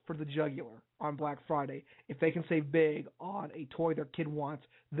go for the jugular on Black Friday if they can save big on a toy their kid wants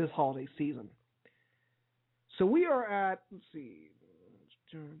this holiday season. So we are at,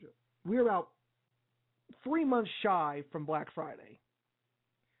 we're about 3 months shy from Black Friday.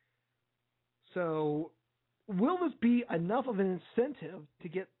 So will this be enough of an incentive to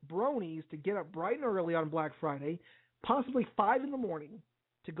get bronies to get up bright and early on Black Friday, possibly 5 in the morning,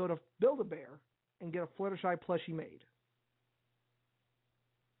 to go to Build-A-Bear and get a Fluttershy plushie made?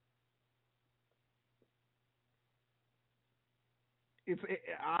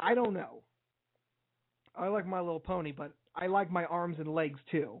 I don't know. I like My Little Pony, but I like my arms and legs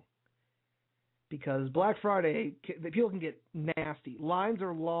too. Because Black Friday, people can get nasty. Lines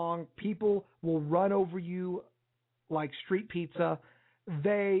are long. People will run over you like street pizza.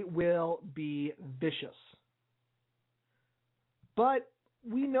 They will be vicious. But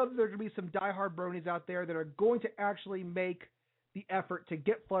we know that there are going to be some diehard bronies out there that are going to actually make the effort to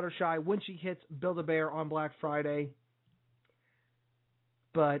get Fluttershy when she hits Build-A-Bear on Black Friday.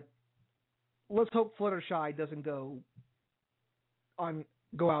 But let's hope Fluttershy doesn't go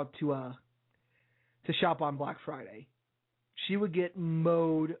out to shop on Black Friday. She would get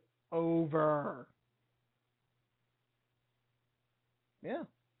mowed over. Yeah.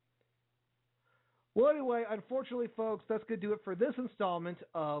 Well, anyway, unfortunately, folks, that's going to do it for this installment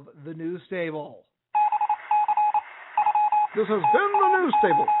of The News Stable. This has been the News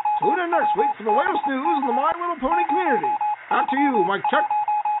Stable. Tune in next week for the latest news in the My Little Pony community. Back to you, Mike Check.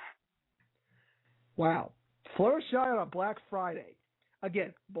 Wow. Fluttershy on a Black Friday.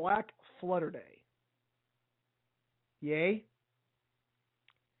 Again, Black Flutter Day. Yay?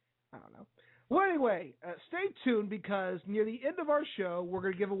 I don't know. Well, anyway, stay tuned because near the end of our show, we're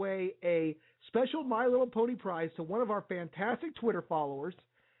going to give away a special My Little Pony prize to one of our fantastic Twitter followers.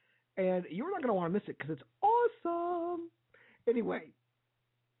 And you're not going to want to miss it because it's awesome. Anyway,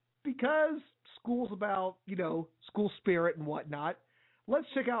 because school's about, school spirit and whatnot, let's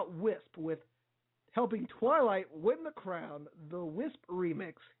check out Wisp with helping Twilight win the crown, the Wisp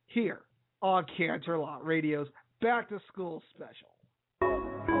remix, here on Canterlot Radio's Back to School special.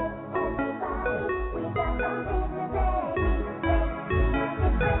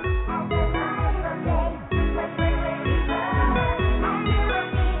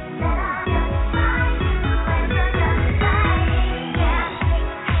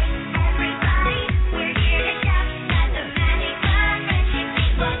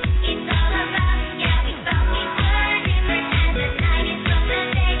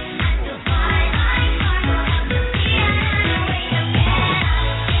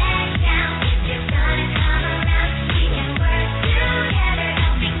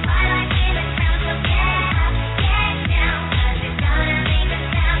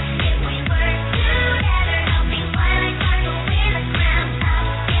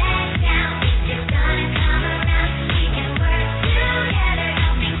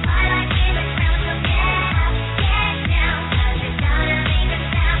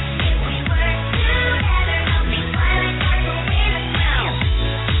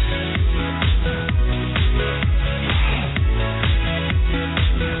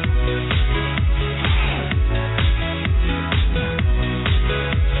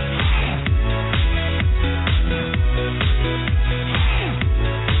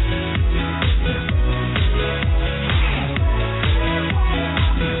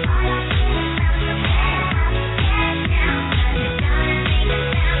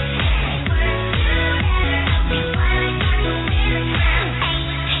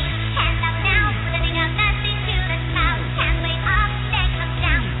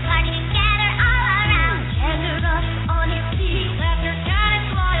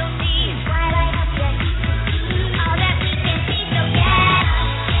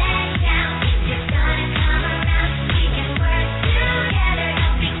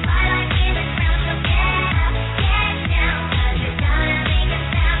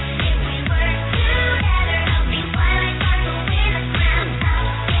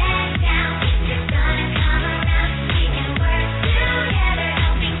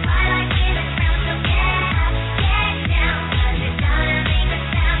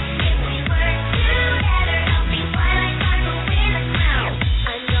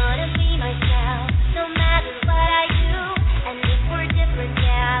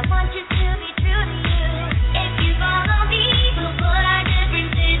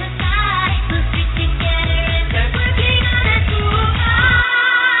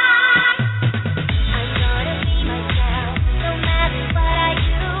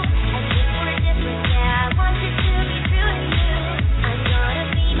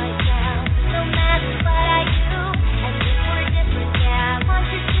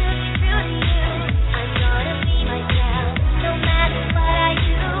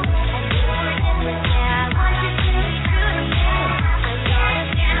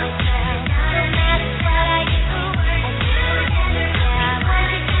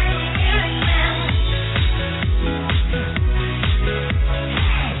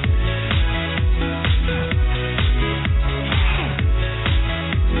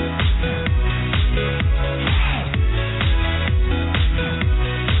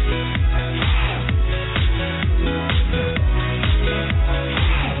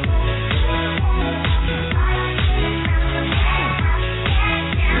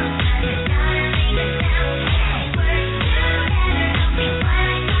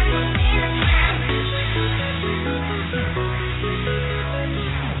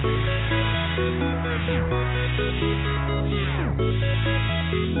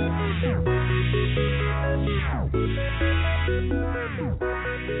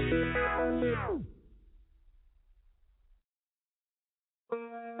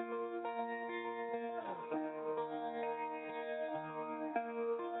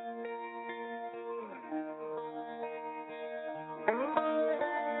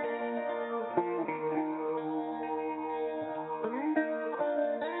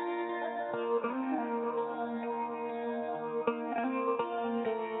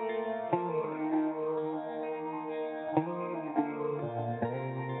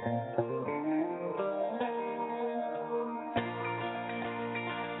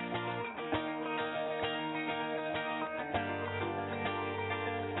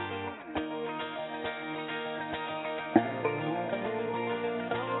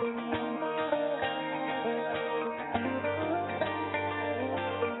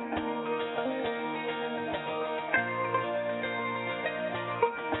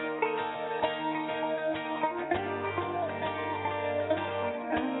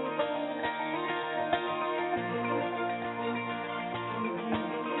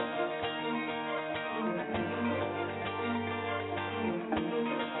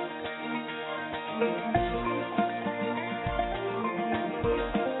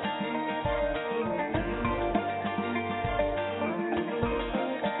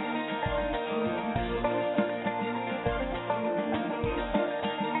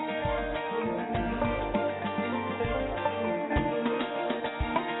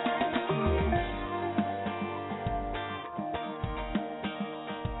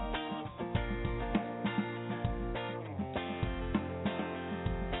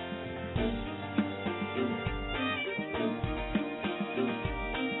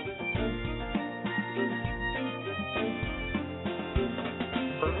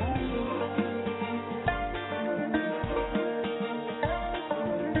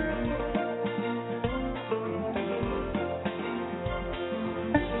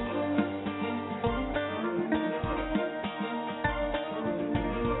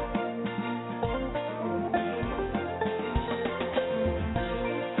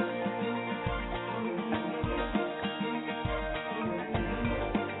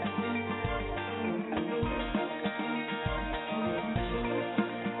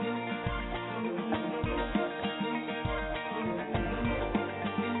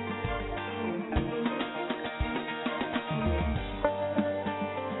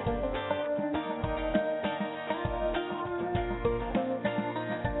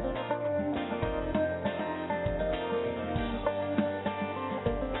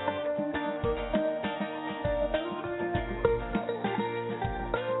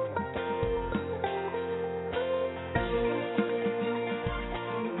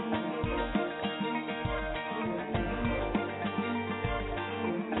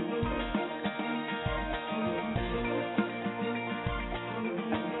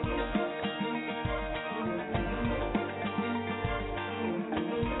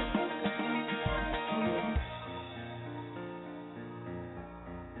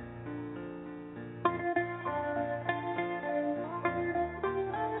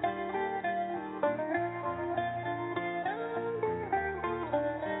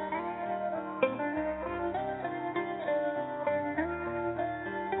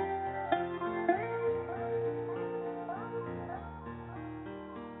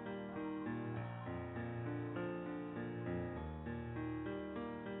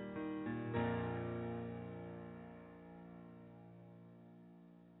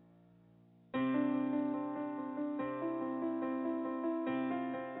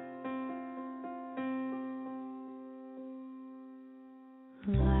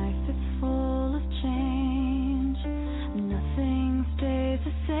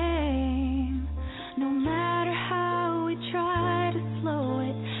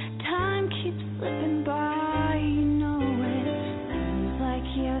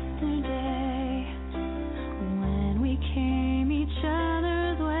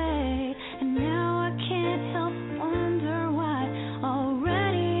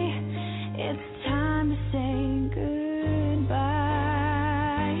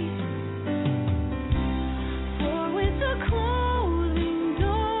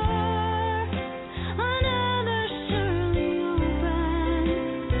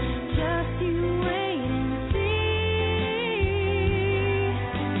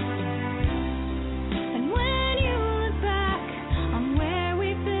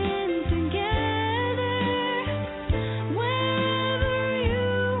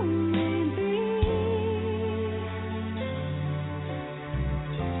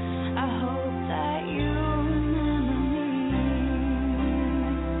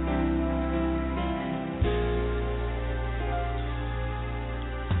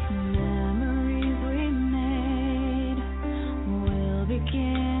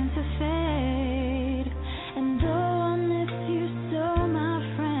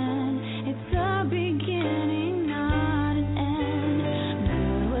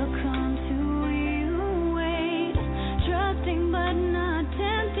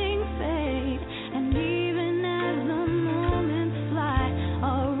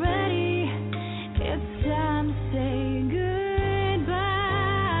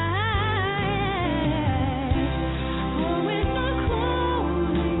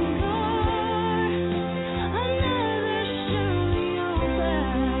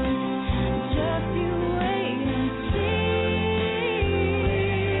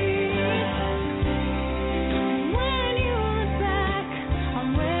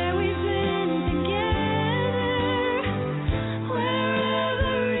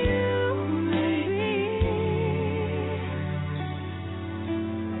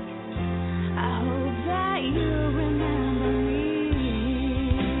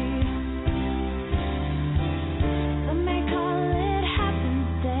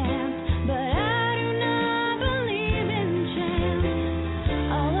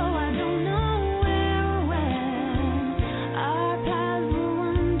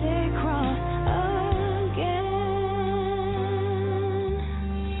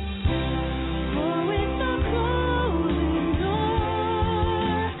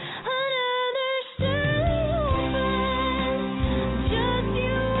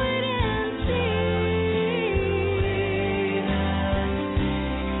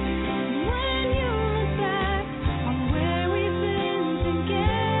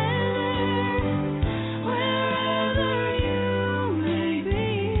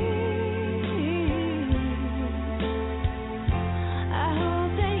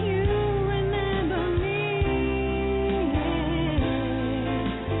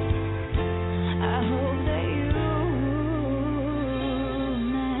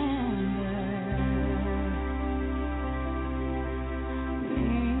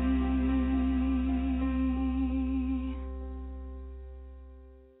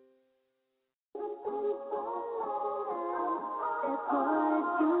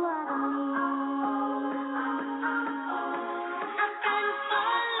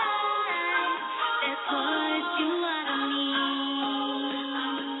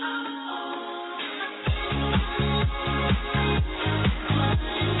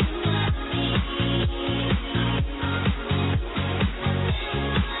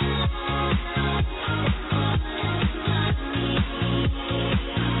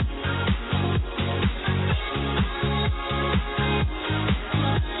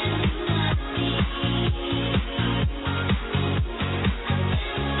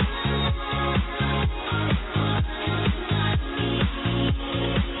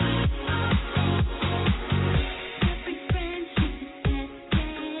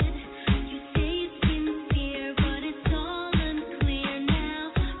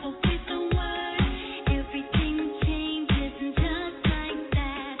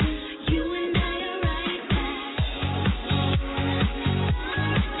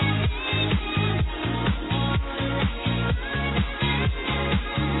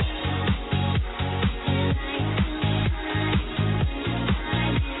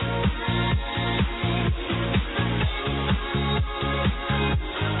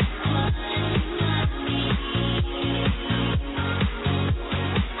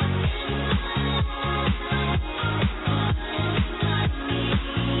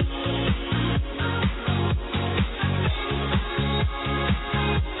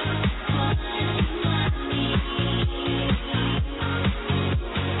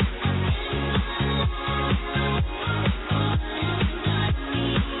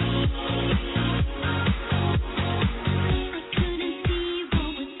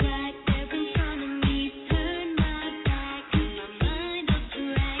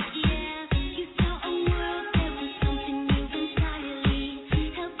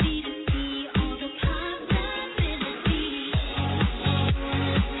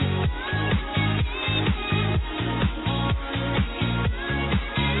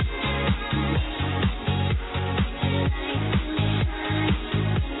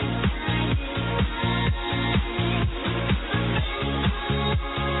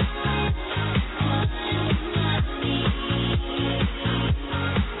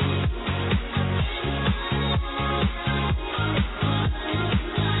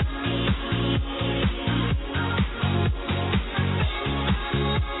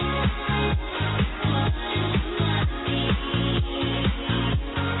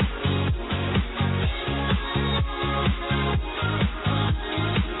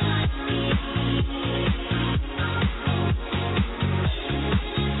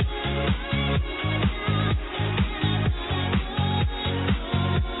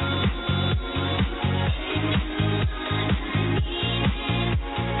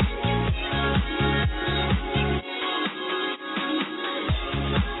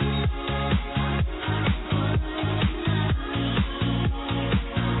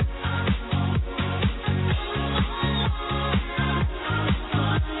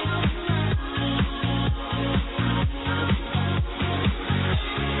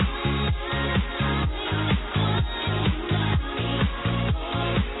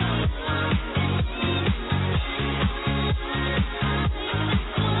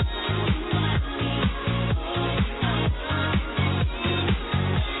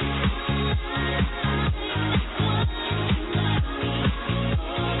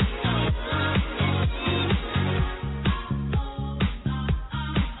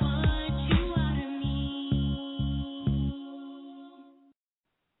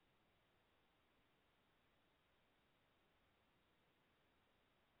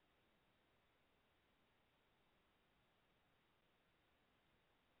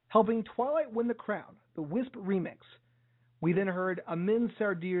 helping Twilight win the crown, the Wisp remix. We then heard Amin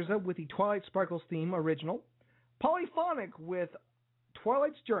Sardirza with the Twilight Sparkles theme original, Polyphonic with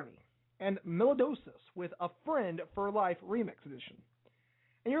Twilight's Journey, and Melodosis with A Friend for Life remix edition.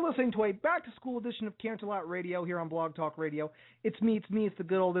 And you're listening to a back-to-school edition of Canterlot Radio here on Blog Talk Radio. It's me, it's the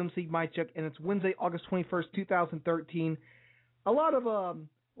good old MC Mike Chuck, and it's Wednesday, August 21st, 2013. A lot of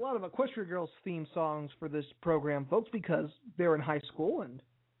Equestria Girls theme songs for this program, folks, because they're in high school and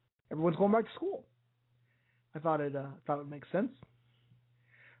everyone's going back to school. I thought it would make sense.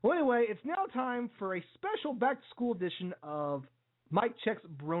 Well, anyway, it's now time for a special back-to-school edition of Mike Check's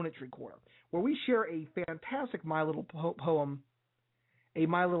Bronage Recorder, where we share a fantastic My Little poem, a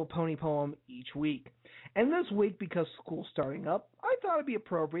My Little Pony poem each week. And this week, because school's starting up, I thought it'd be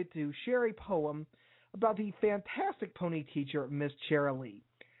appropriate to share a poem about the fantastic pony teacher, Miss Cherylee.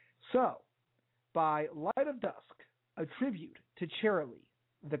 So, by Light of Dusk, a tribute to Cherylee,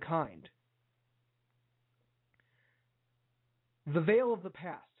 the kind. The veil of the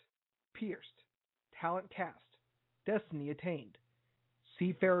past, pierced, talent cast, destiny attained,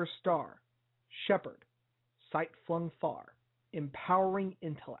 seafarer star, shepherd, sight flung far, empowering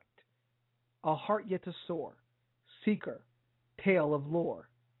intellect, a heart yet to soar, seeker, tale of lore,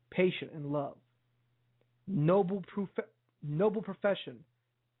 patient in love, noble profession,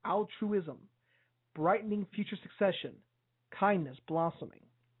 altruism, brightening future succession, kindness blossoming,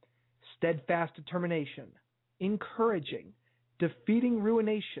 steadfast determination, encouraging, defeating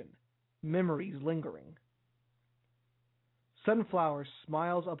ruination, memories lingering. Sunflowers,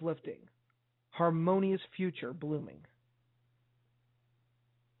 smiles uplifting, harmonious future blooming.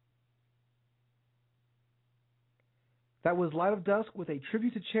 That was Light of Dusk with a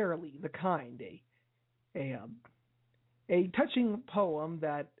tribute to Cherylee, the kind, a touching poem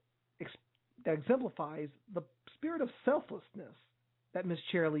that exemplifies the spirit of selflessness that Miss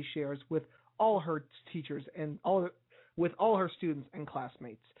Cherylee shares with all her teachers and with all her students and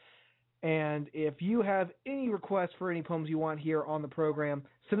classmates. And if you have any requests for any poems you want here on the program,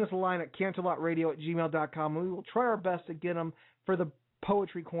 send us a line at canterlotradio@gmail.com, and we will try our best to get them for the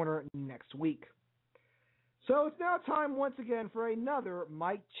Poetry Corner next week. So it's now time once again for another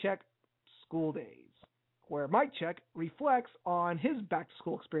Mike Check School Days, where Mike Check reflects on his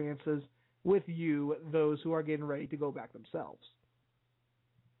back-to-school experiences with you, those who are getting ready to go back themselves.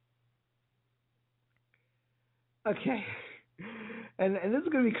 Okay, and this is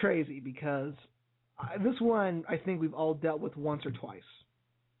going to be crazy because this one I think we've all dealt with once or twice.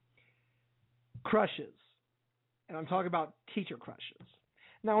 Crushes, and I'm talking about teacher crushes.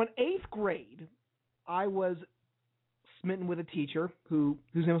 Now in 8th grade, I was smitten with a teacher whose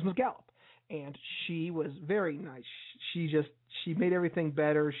name was Miss Gallup, and she was very nice. She made everything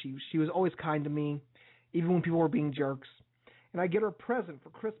better. She was always kind to me, even when people were being jerks. And I get her a present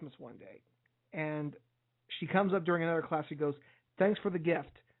for Christmas one day, and she comes up during another class. She goes, "Thanks for the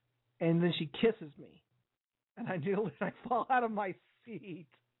gift," and then she kisses me, and I nearly fall out of my seat.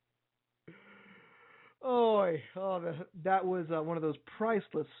 That was one of those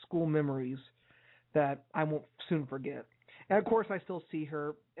priceless school memories that I won't soon forget. And of course, I still see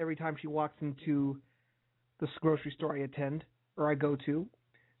her every time she walks into the grocery store I attend or I go to.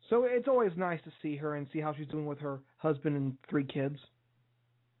 So it's always nice to see her and see how she's doing with her husband and 3 kids.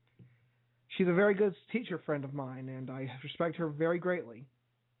 She's a very good teacher friend of mine, and I respect her very greatly.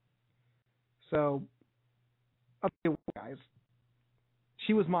 So, I'll tell you what, guys.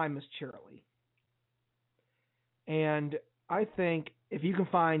 She was my Miss Cherylee. And I think if you can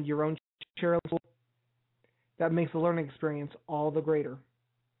find your own Cherylee, that makes the learning experience all the greater.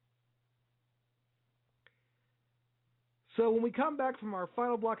 So when we come back from our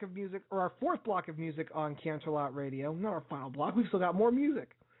final block of music, or our 4th block of music on Canterlot Radio, not our final block, we've still got more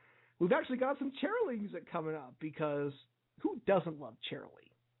music. We've actually got some Cherylee music coming up, because who doesn't love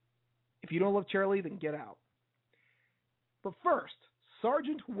Cherylee? If you don't love Cherylee, then get out. But first,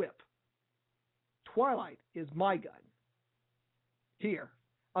 Sergeant Whip, Twilight is My Gun, here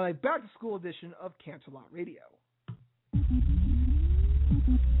on a back-to-school edition of Canterlot Radio.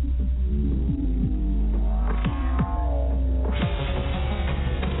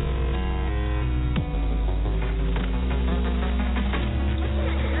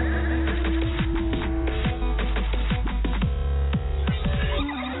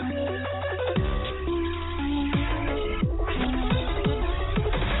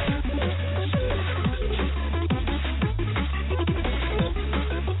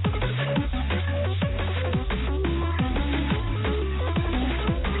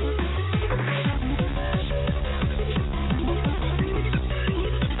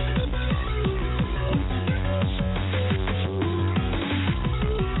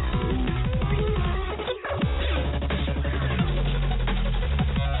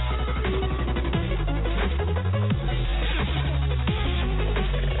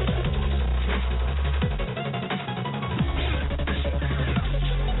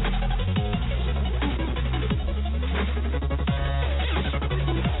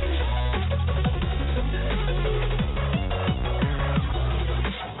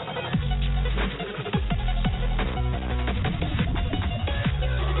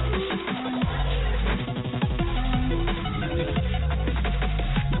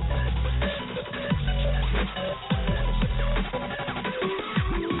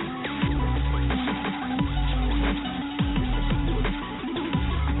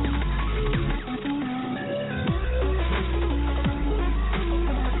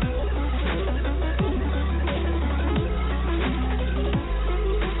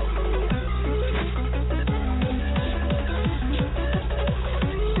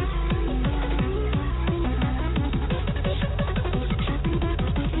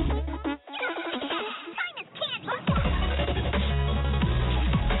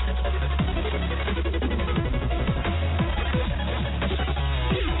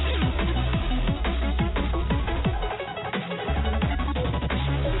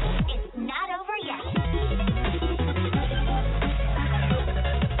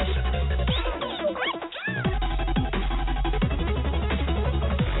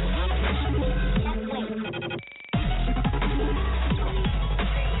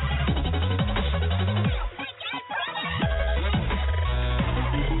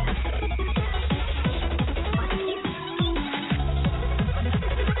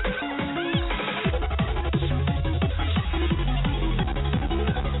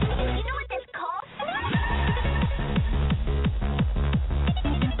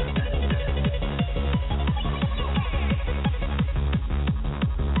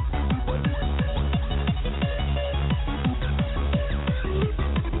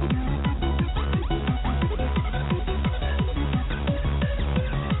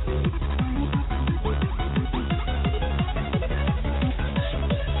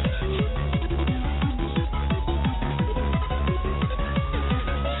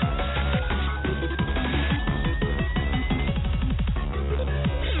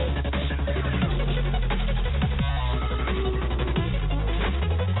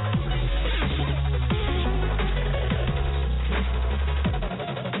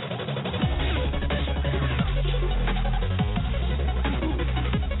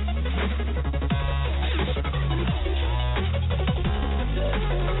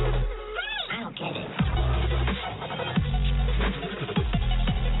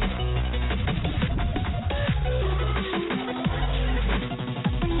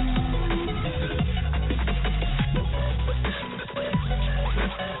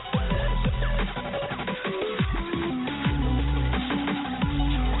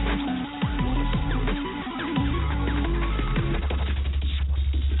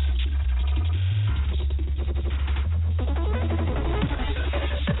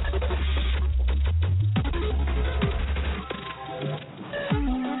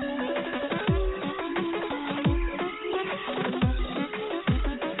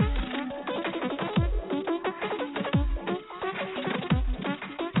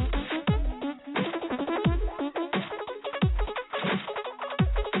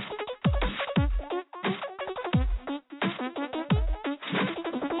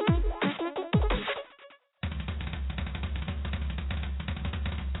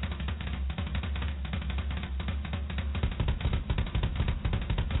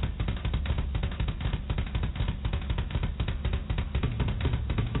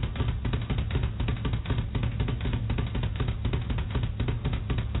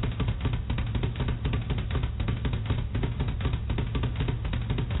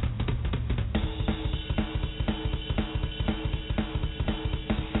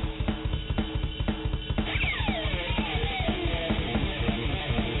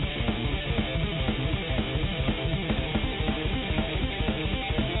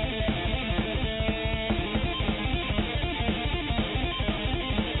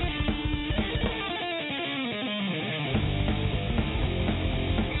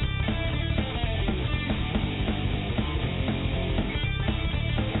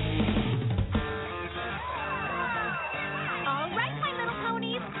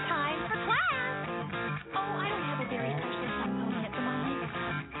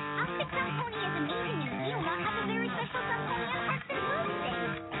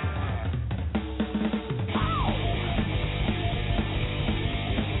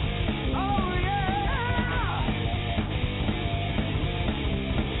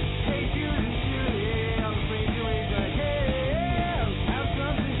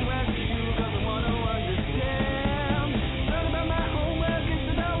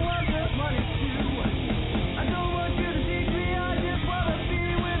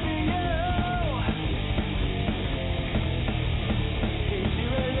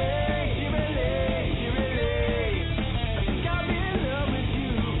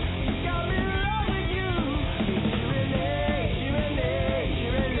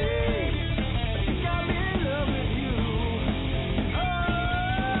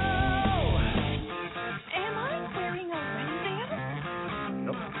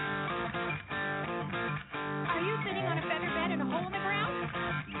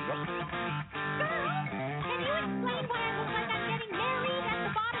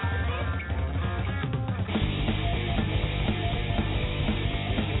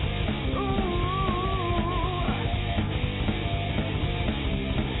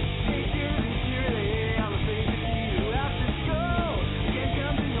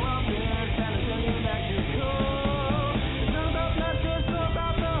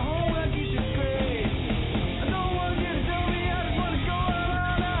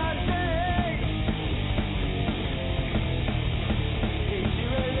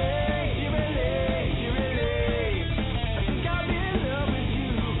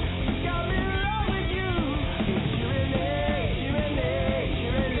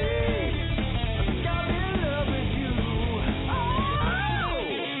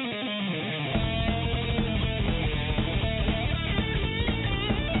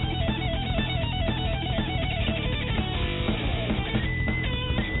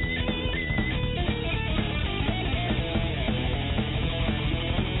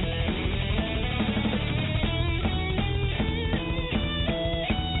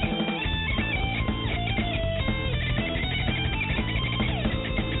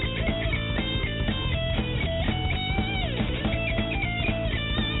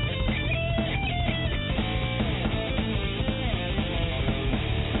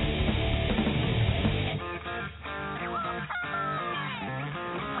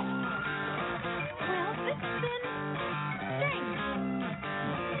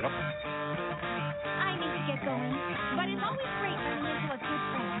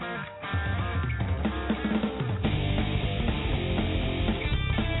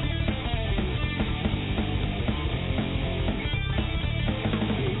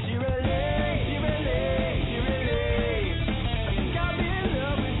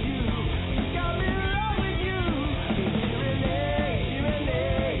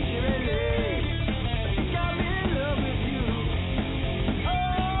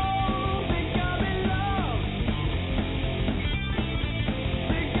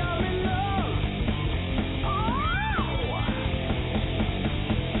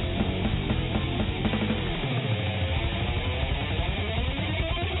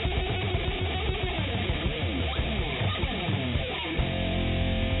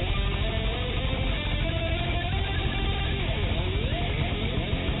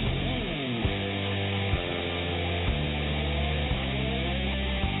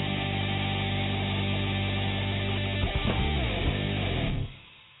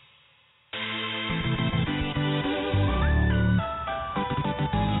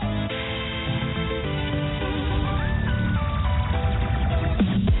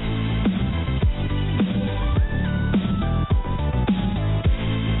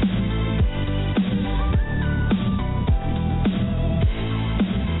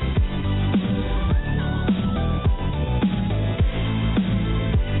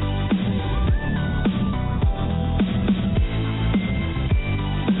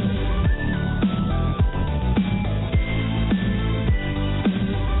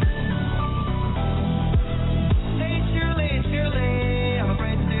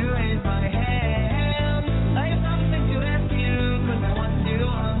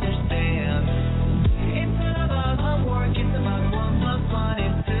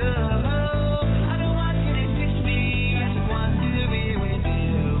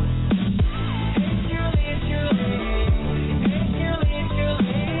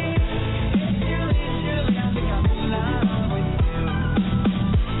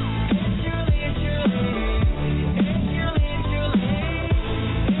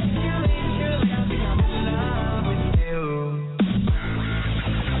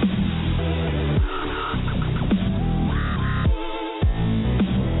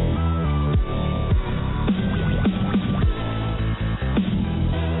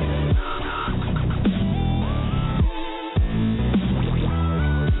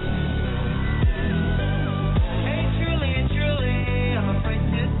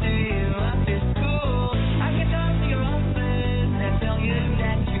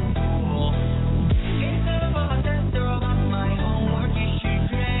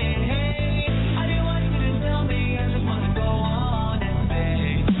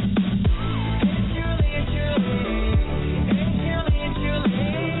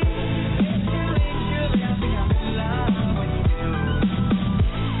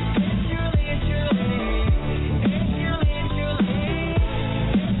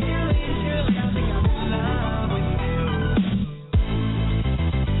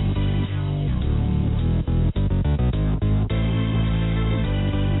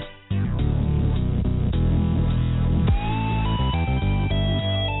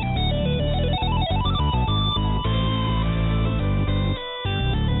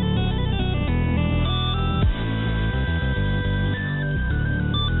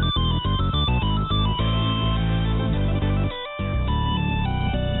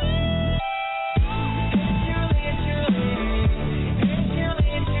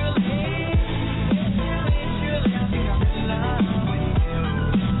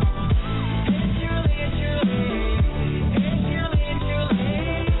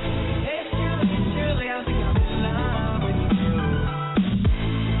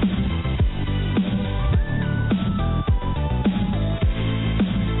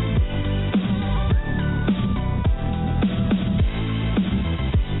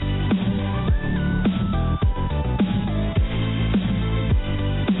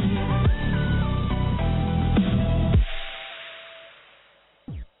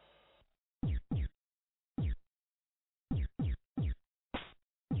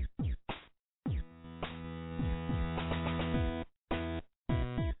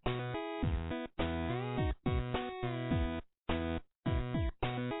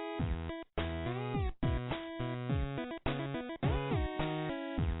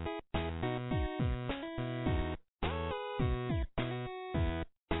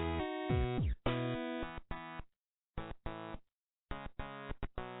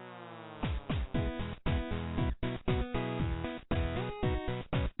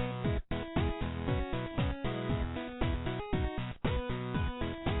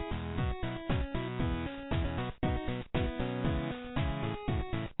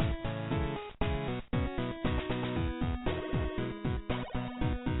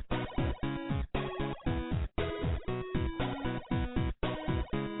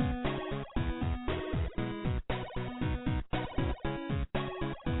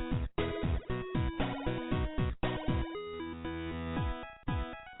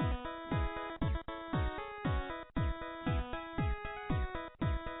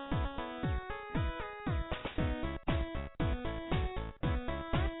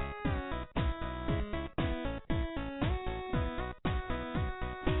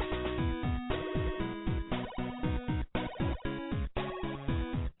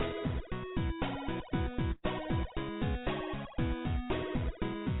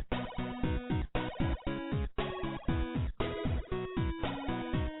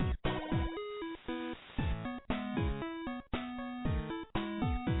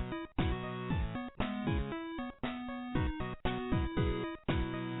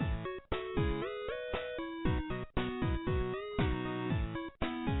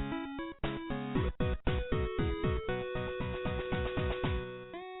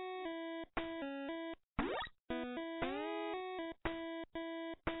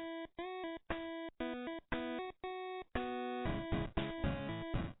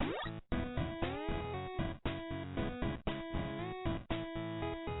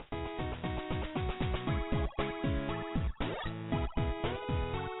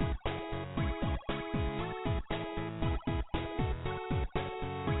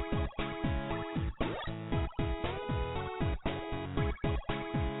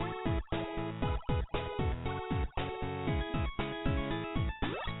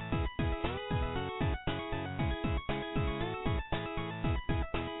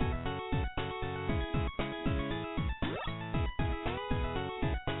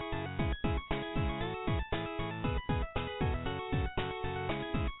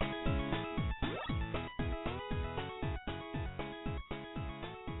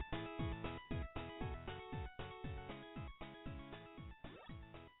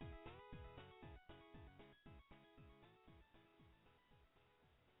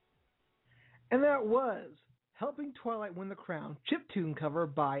 And that was Helping Twilight Win the Crown, chiptune cover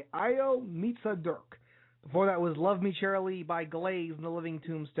by Io Mitza Dirk. Before that was Love Me Cheerilee by Glaze and the Living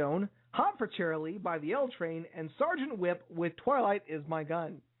Tombstone, Hot for Cheerilee by the L Train, and Sergeant Whip with Twilight Is My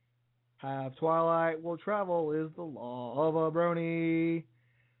Gun. Have Twilight will travel is the law of a brony.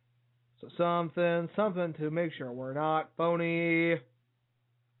 So something to make sure we're not phony.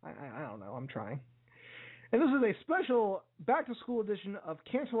 I don't know, I'm trying. And this is a special back-to-school edition of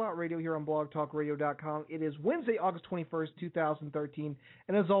Canterlot Radio here on blogtalkradio.com. It is Wednesday, August 21st, 2013.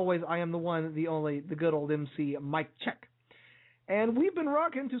 And as always, I am the one, the only, the good old MC, Mike Check. And we've been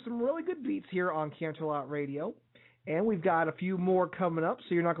rocking to some really good beats here on Canterlot Radio. And we've got a few more coming up,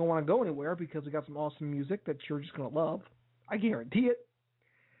 so you're not going to want to go anywhere because we got some awesome music that you're just going to love. I guarantee it.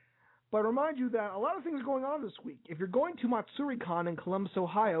 But I remind you that a lot of things are going on this week. If you're going to MatsuriCon in Columbus,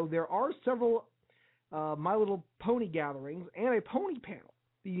 Ohio, there are several My Little Pony gatherings and a pony panel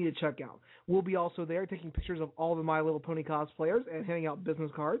that you need to check out. We'll be also there taking pictures of all the My Little Pony cosplayers and handing out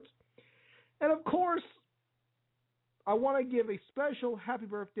business cards. And of course, I want to give a special happy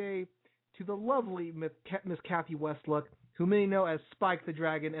birthday to the lovely Miss Kathy Westlook, who many know as Spike the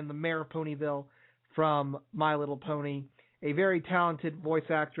Dragon and the Mayor of Ponyville from My Little Pony, a very talented voice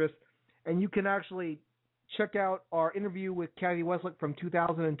actress. And you can actually check out our interview with Kathy Westlook from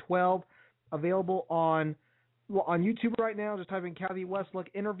 2012, available on YouTube right now. Just type in Kathy Westlook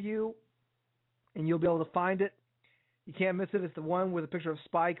interview, and you'll be able to find it. You can't miss it. It's the one with a picture of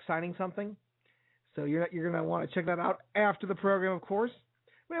Spike signing something. So you're going to want to check that out after the program, of course.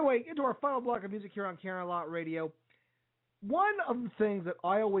 But anyway, into our final block of music here on Canterlot Radio. One of the things that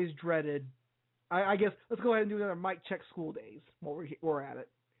I always dreaded, I guess, let's go ahead and do another Mike Check School Days while we're at it.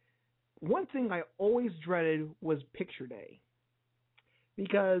 One thing I always dreaded was picture day.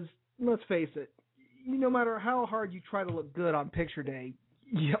 Because, let's face it, no matter how hard you try to look good on picture day,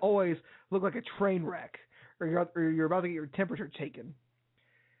 you always look like a train wreck, or you're about to get your temperature taken.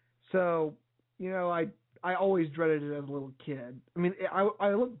 So, I always dreaded it as a little kid. I mean,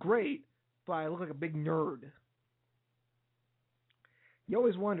 I look great, but I look like a big nerd. You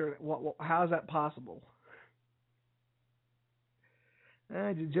always wonder, how is that possible?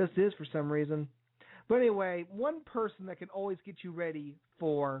 It just is for some reason. But anyway, one person that can always get you ready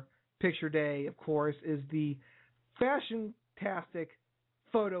for picture day, of course, is the fashion-tastic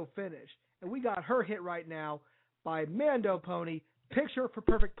Photo Finish. And we got her hit right now by Mando Pony, Picture for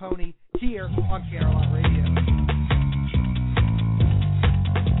Perfect Pony, here on Canterlot Radio.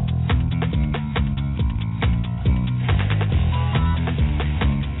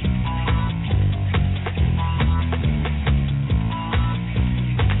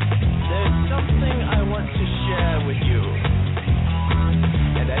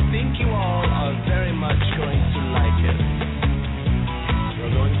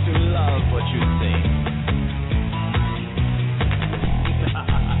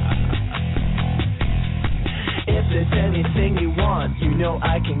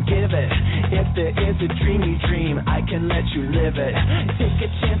 I can give it. If there is a dream you dream, I can let you live it. Take a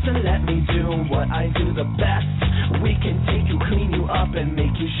chance and let me do what I do the best. We can take you, clean you up, and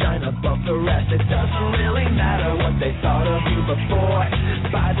make you shine above the rest. It doesn't really matter what they thought of you before.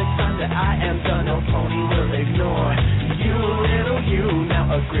 By the time that I am done, no pony will ignore you, little you,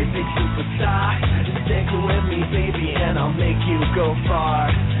 now a great big superstar. Stick with me, baby, and I'll make you go far.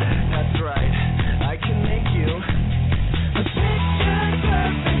 That's right, I can make you a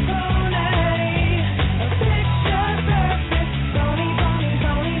picture-perfect pony, a picture-perfect pony, pony,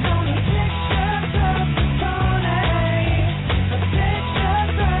 pony, pony, picture-perfect pony, a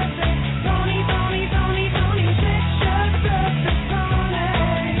picture-perfect pony, pony, pony, pony, picture-perfect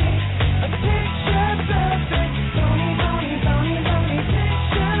pony, a picture-perfect pony, pony, pony, pony,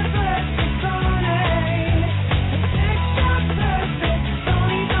 picture-perfect pony, a picture-perfect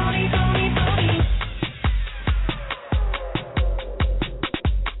pony, pony, pony, pony.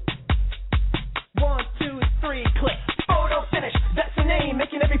 Click. Photo Finish, that's her name.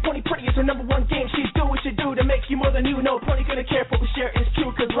 Making every pony pretty is her number one game. She's do what she do to make you more than you. No pony gonna care if what we share is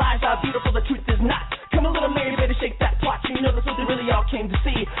true, cause lies are beautiful, the truth is not. Come on, little lady, better shake that plot. You know that's what they really all came to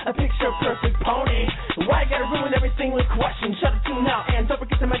see. A picture perfect pony. Why you gotta ruin everything with questions? Shut it to now, and don't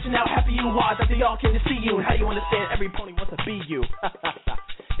forget to mention how happy you are that they all came to see you, and how you understand every pony wants to be you.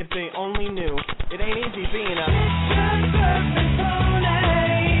 If they only knew, it ain't easy being a picture perfect pony.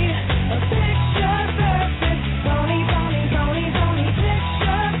 A picture perfect pony, pony, pony, pony,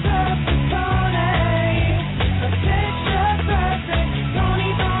 picture perfect pony. A picture perfect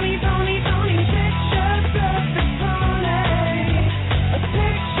pony, pony, pony, pony, picture perfect pony. A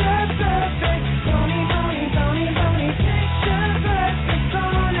picture perfect pony, pony, pony, pony, picture perfect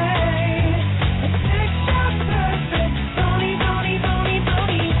pony. A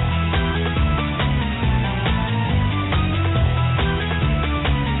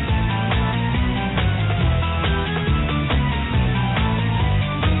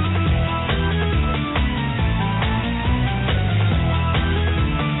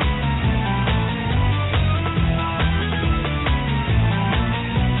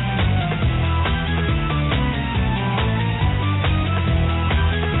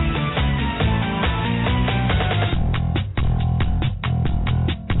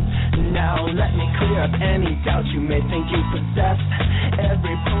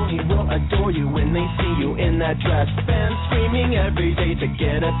address. Fans screaming every day to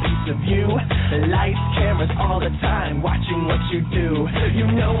get a piece of you. Lights, cameras all the time, watching what you do. You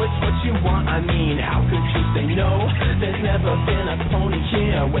know it's what you want, I mean, how could you say no? There's never been a pony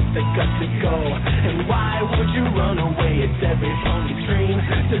here with the guts to go. And why would you run away? It's every pony's dream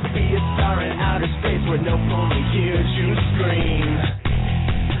to be a star in outer space where no pony hears you scream.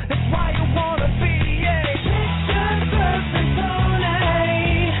 That's why you wanna be a picture perfect pony.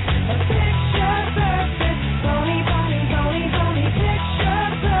 A picture perfect pony, pony, pony, pony.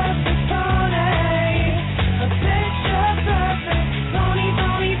 Picture perfect pony. A picture perfect pony,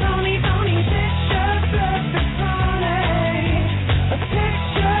 pony, pony, pony. Picture perfect pony. A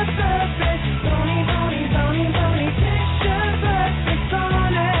picture perfect pony, pony, pony, pony. Picture perfect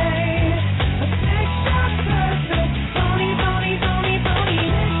pony. A picture perfect pony, pony, pony, pony.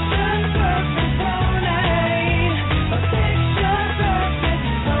 Picture perfect pony. A picture perfect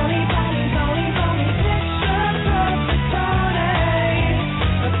pony, pony, pony, pony. Picture perfect pony. A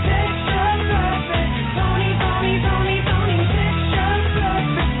picture perfect pony, pony, pony, pony. Picture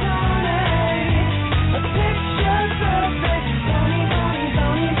perfect pony. A picture perfect pony, pony,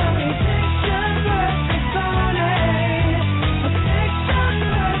 pony, pony. Picture perfect pony. A picture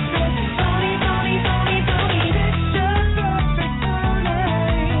perfect pony, pony, pony, pony. Picture perfect pony.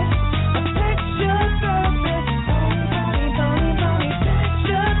 A picture perfect pony, pony, pony, pony.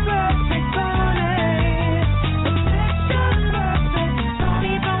 Picture perfect pony. A picture perfect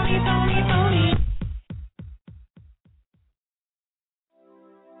pony, pony, pony, pony.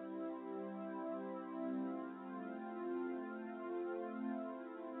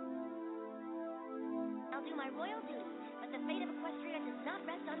 I'll do my royal duty, but the fate of Equestria does not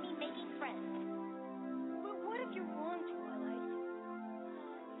rest on me making friends. But what if you're wrong, Twilight?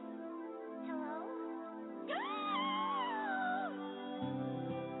 Hello?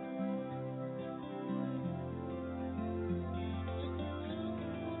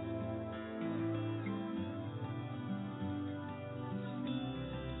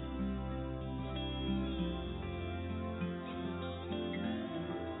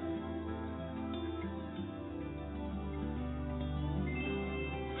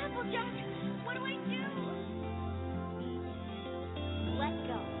 Applejack, what do I do? Let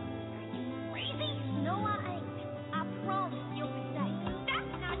go. Are you crazy? No, I ain't. I promise you'll be safe.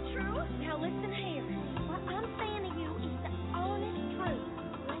 That's not true. Now listen here. What I'm saying to you is the honest truth.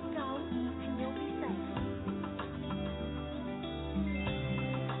 Let go, and you'll be safe.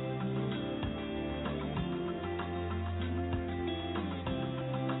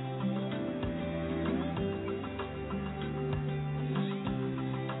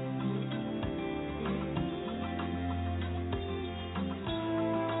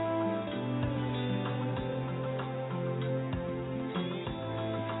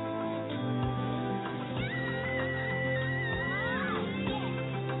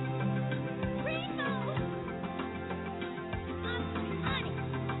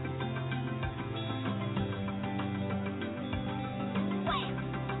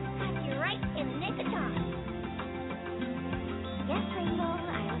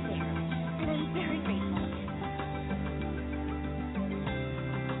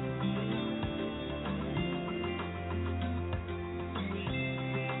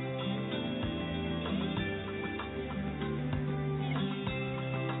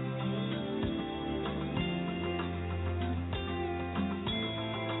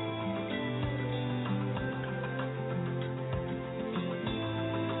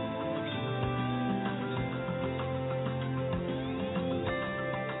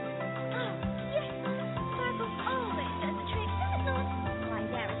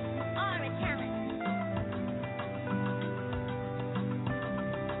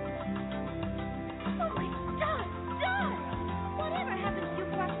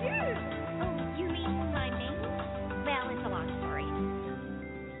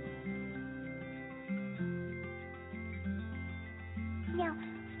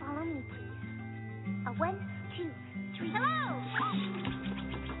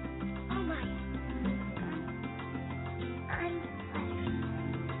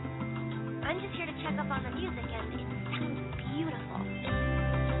 check up on the music, and it sounds beautiful.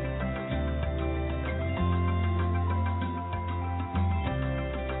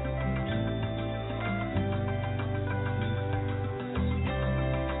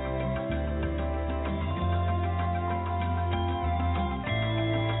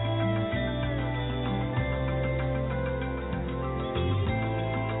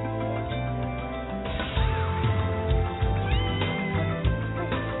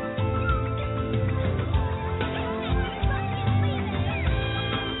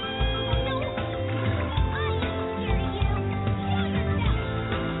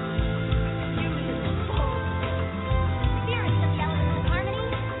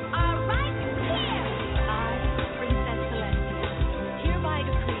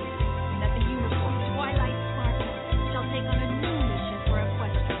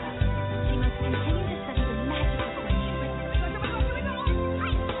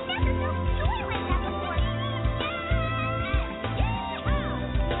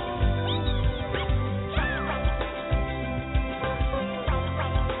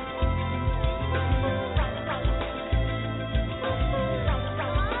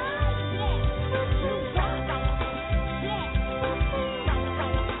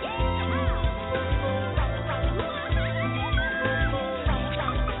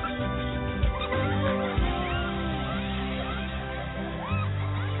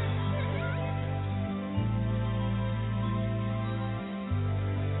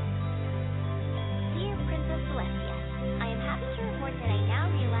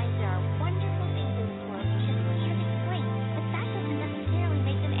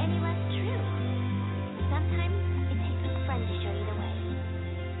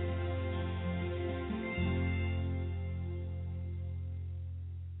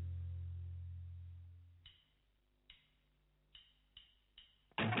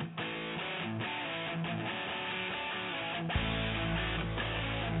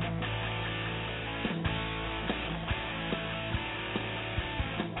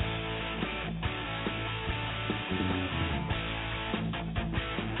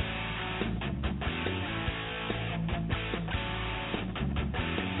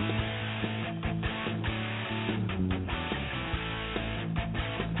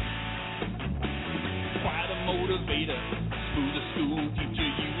 motivator, smoother school teacher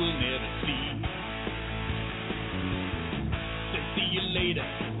you will never see. Said see you later,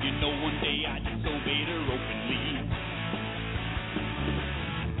 you know one day I disobeyed her openly.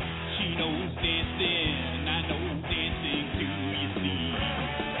 She knows dancing, I know dancing too, you see.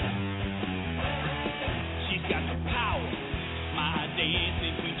 She's got the power, my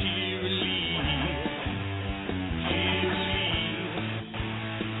dancing queen cheerily.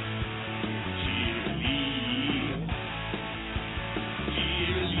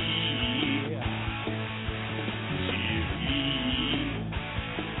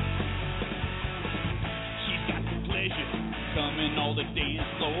 Coming all the dance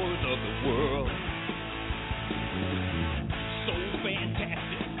floors of the world. So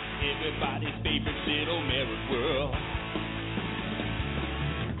fantastic, everybody's favorite little merry world.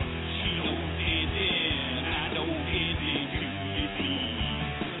 She knows dancing, I know dancing too, you see.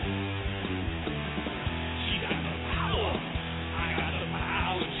 She got the power, I got the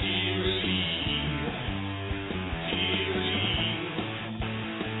power, cheerily.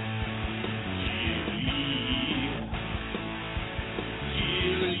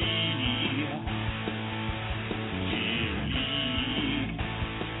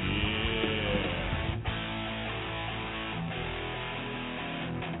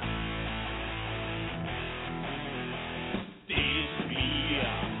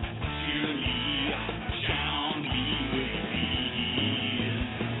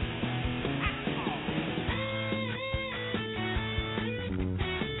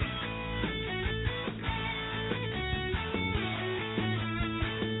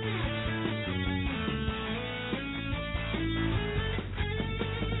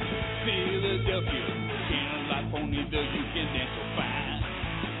 Philadelphia, Canterlot ponytail, you can dance so fine.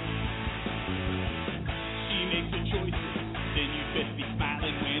 She makes the choices, then you best be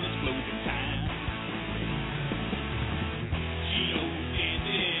smiling when it's closing time. She knows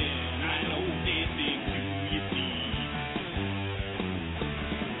dancing, I know dancing too, you see.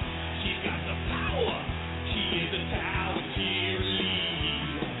 She's got the power, she is the tower, cheerily,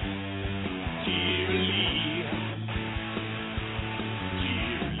 cheerily.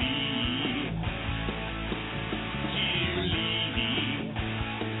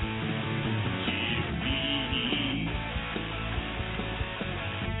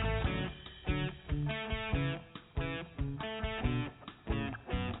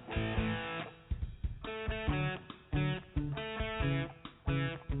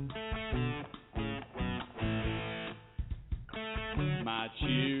 My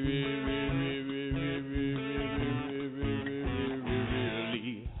cheerily,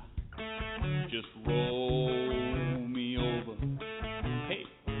 just roll me over, hey,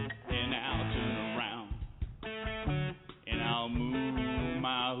 and I'll turn around, and I'll move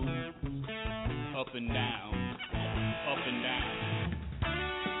my hoops up and down, up and down.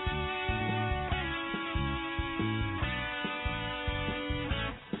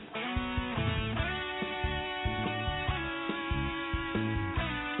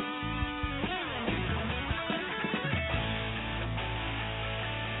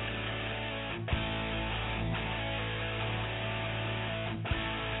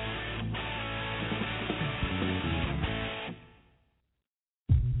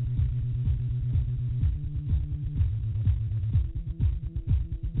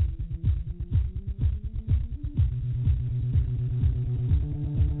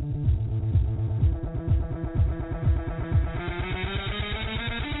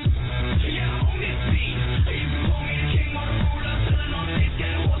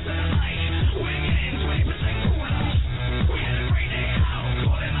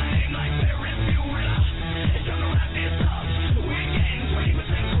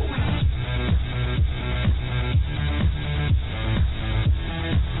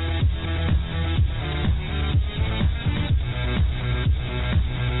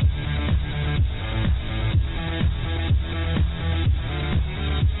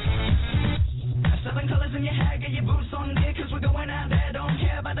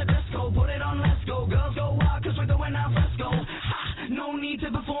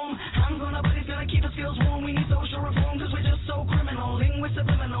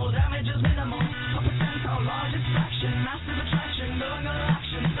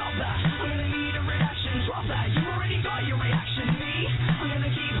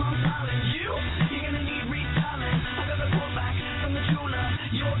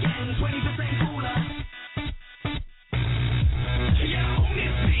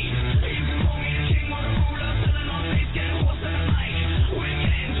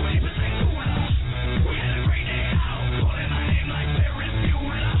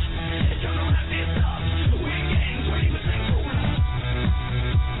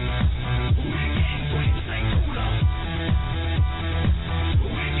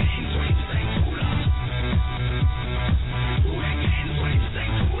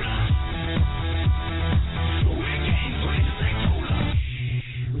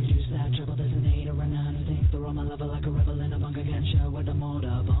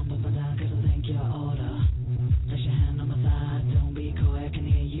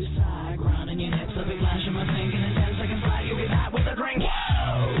 The big flash in my sink in a 10-second flat, you get that with a drink.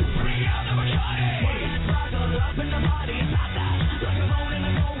 Whoa! Bring out the Bacardi! Get sparkled up in the party, stop that. Like a bone in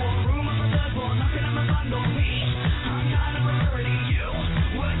a cold war room of a third floor, knocking on my front door. Me, I'm kind of a rarity. You,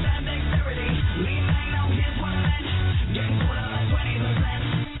 work that dexterity. Lean back now, here's what I meant. Getting quarter like 20%.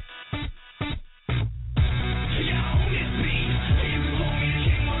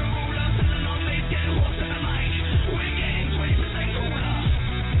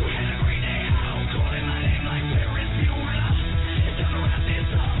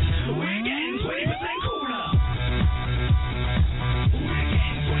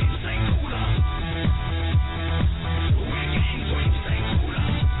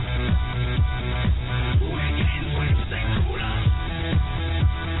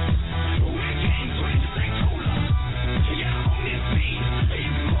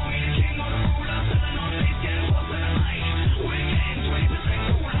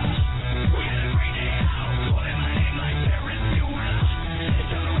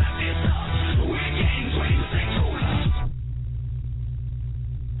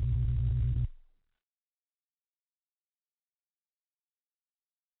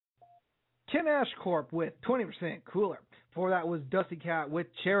 Ken Ashcorp with 20% Cooler. Before that was Dusty Cat with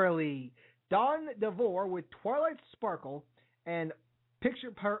Cheerilee. Don DeVore with Twilight Sparkle. And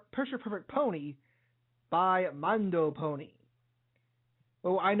Picture Perfect Pony by Mondo Pony.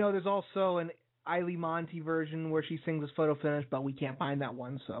 Oh, I know there's also an Eiley Monty version where she sings this photo finish, but we can't find that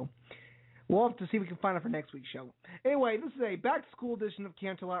one, so we'll have to see if we can find it for next week's show. Anyway, this is a back-to-school edition of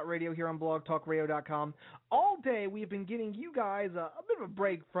Canterlot Radio here on blogtalkradio.com. All day we've been getting you guys a bit of a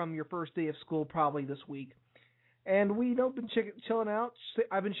break from your first day of school probably this week. And we've been chilling out.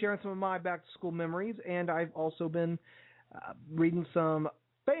 I've been sharing some of my back-to-school memories, and I've also been reading some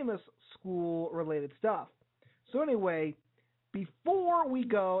famous school-related stuff. So anyway, before we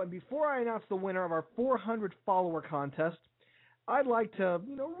go, and before I announce the winner of our 400-follower contest, I'd like to,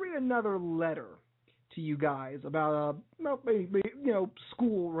 read another letter to you guys about,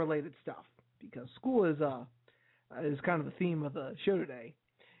 school-related stuff, because school is kind of the theme of the show today.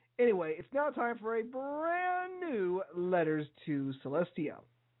 Anyway, it's now time for a brand new Letters to Celestia.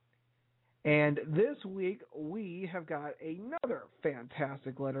 And this week, we have got another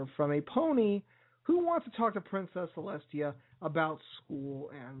fantastic letter from a pony who wants to talk to Princess Celestia about school.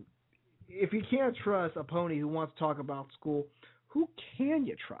 And if you can't trust a pony who wants to talk about school, who can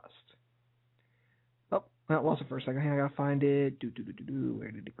you trust? Oh, I lost it for a second. I gotta find it.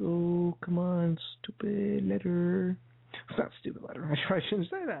 Where did it go? Come on, stupid letter. It's not a stupid letter. I shouldn't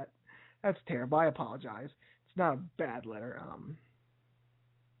say that. That's terrible. I apologize. It's not a bad letter.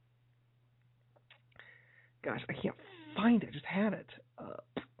 Gosh, I can't find it. I just had it.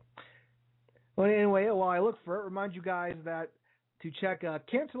 Well, anyway, while I look for it, remind you guys that to check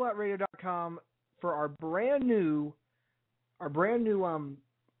CanterlotRadio.com for our brand new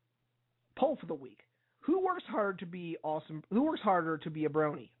poll for the week. Who works harder to be awesome? Who works harder to be a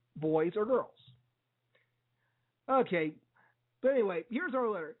brony, boys or girls? Okay, but anyway, here's our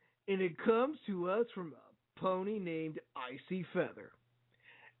letter, and it comes to us from a pony named Icy Feather.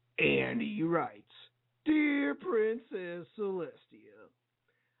 And he writes, "Dear Princess Celestia,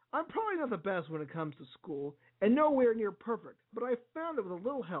 I'm probably not the best when it comes to school, and nowhere near perfect, but I found that with a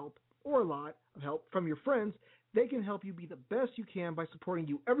little help, or a lot of help from your friends, they can help you be the best you can by supporting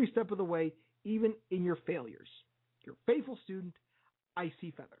you every step of the way, even in your failures. Your faithful student,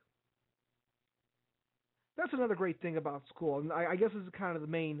 Icy Feather." That's another great thing about school, and I guess this is kind of the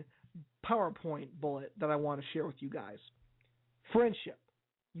main PowerPoint bullet that I want to share with you guys. Friendship.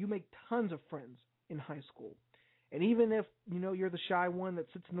 You make tons of friends in high school. And even if, you're the shy one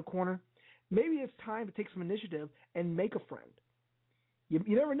that sits in the corner, maybe it's time to take some initiative and make a friend. You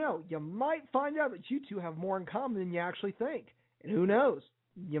never know. You might find out that you two have more in common than you actually think. And who knows?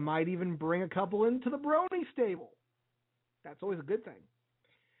 You might even bring a couple into the brony stable. That's always a good thing.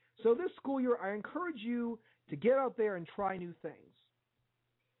 So this school year, I encourage you to get out there and try new things.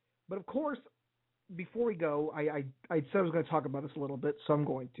 But of course, before we go, I said I was going to talk about this a little bit, so I'm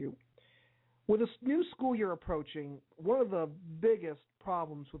going to. With this new school year approaching, one of the biggest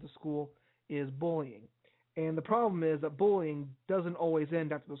problems with the school is bullying. And the problem is that bullying doesn't always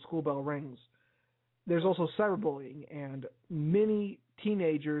end after the school bell rings. There's also cyberbullying, and many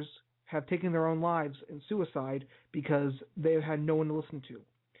teenagers have taken their own lives in suicide because they've had no one to listen to.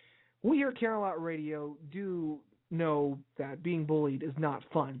 We here at Canterlot Radio do know that being bullied is not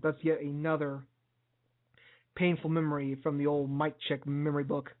fun. That's yet another painful memory from the old Mike Check memory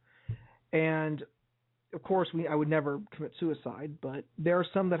book. And, of course, I would never commit suicide, but there are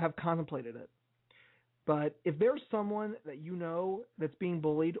some that have contemplated it. But if there's someone that you know that's being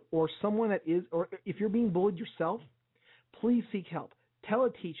bullied, or someone that is, or if you're being bullied yourself, please seek help. Tell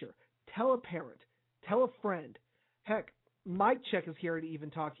a teacher, tell a parent, tell a friend. Heck, Mike Check is here to even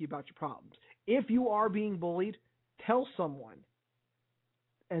talk to you about your problems. If you are being bullied, tell someone,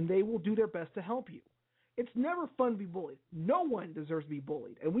 and they will do their best to help you. It's never fun to be bullied. No one deserves to be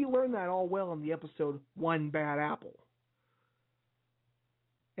bullied, and we learned that all well in the episode One Bad Apple.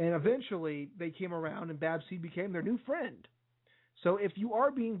 And eventually, they came around, and Babsy became their new friend. So if you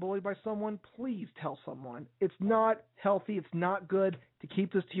are being bullied by someone, please tell someone. It's not healthy. It's not good to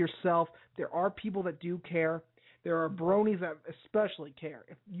keep this to yourself. There are people that do care. There are bronies that especially care.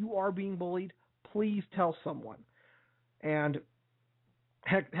 If you are being bullied, please tell someone. And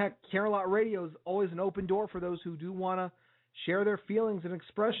heck, Canterlot Radio is always an open door for those who do want to share their feelings and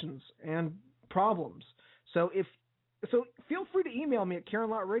expressions and problems. So feel free to email me at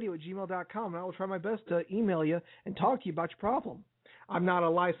canterlotradio@gmail.com, and I will try my best to email you and talk to you about your problem. I'm not a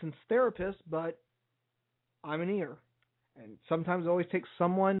licensed therapist, but I'm an ear. And sometimes it takes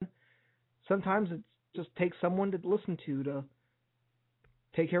someone to listen to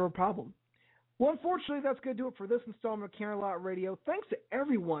take care of a problem. Well, unfortunately, that's going to do it for this installment of Canterlot Radio. Thanks to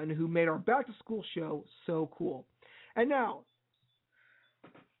everyone who made our back-to-school show so cool. And now,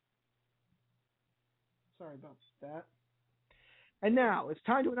 sorry about that. And now, it's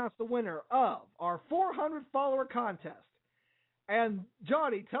time to announce the winner of our 400-follower contest. And,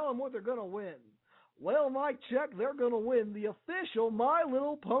 Johnny, tell them what they're going to win. Well, Mike Check, they're going to win the official My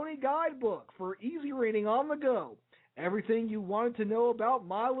Little Pony guidebook for easy reading on the go. Everything you wanted to know about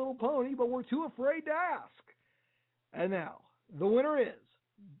My Little Pony, but were too afraid to ask. And now, the winner is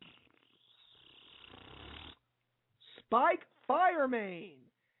Spike Firemane.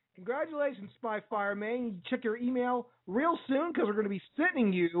 Congratulations, Spike Firemane. You check your email real soon because we're going to be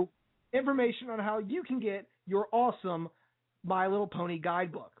sending you information on how you can get your awesome My Little Pony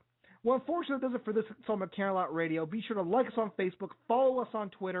guidebook. Well, unfortunately, that does it for this installment of Canterlot Radio. Be sure to like us on Facebook, follow us on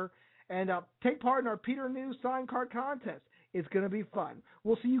Twitter, and take part in our Peter News sign card contest. It's going to be fun.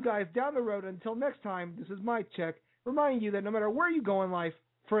 We'll see you guys down the road. Until next time, this is Mike Check, reminding you that no matter where you go in life,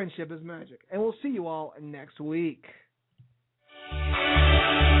 friendship is magic. And we'll see you all next week. I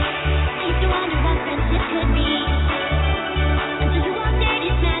used to wonder what friendship could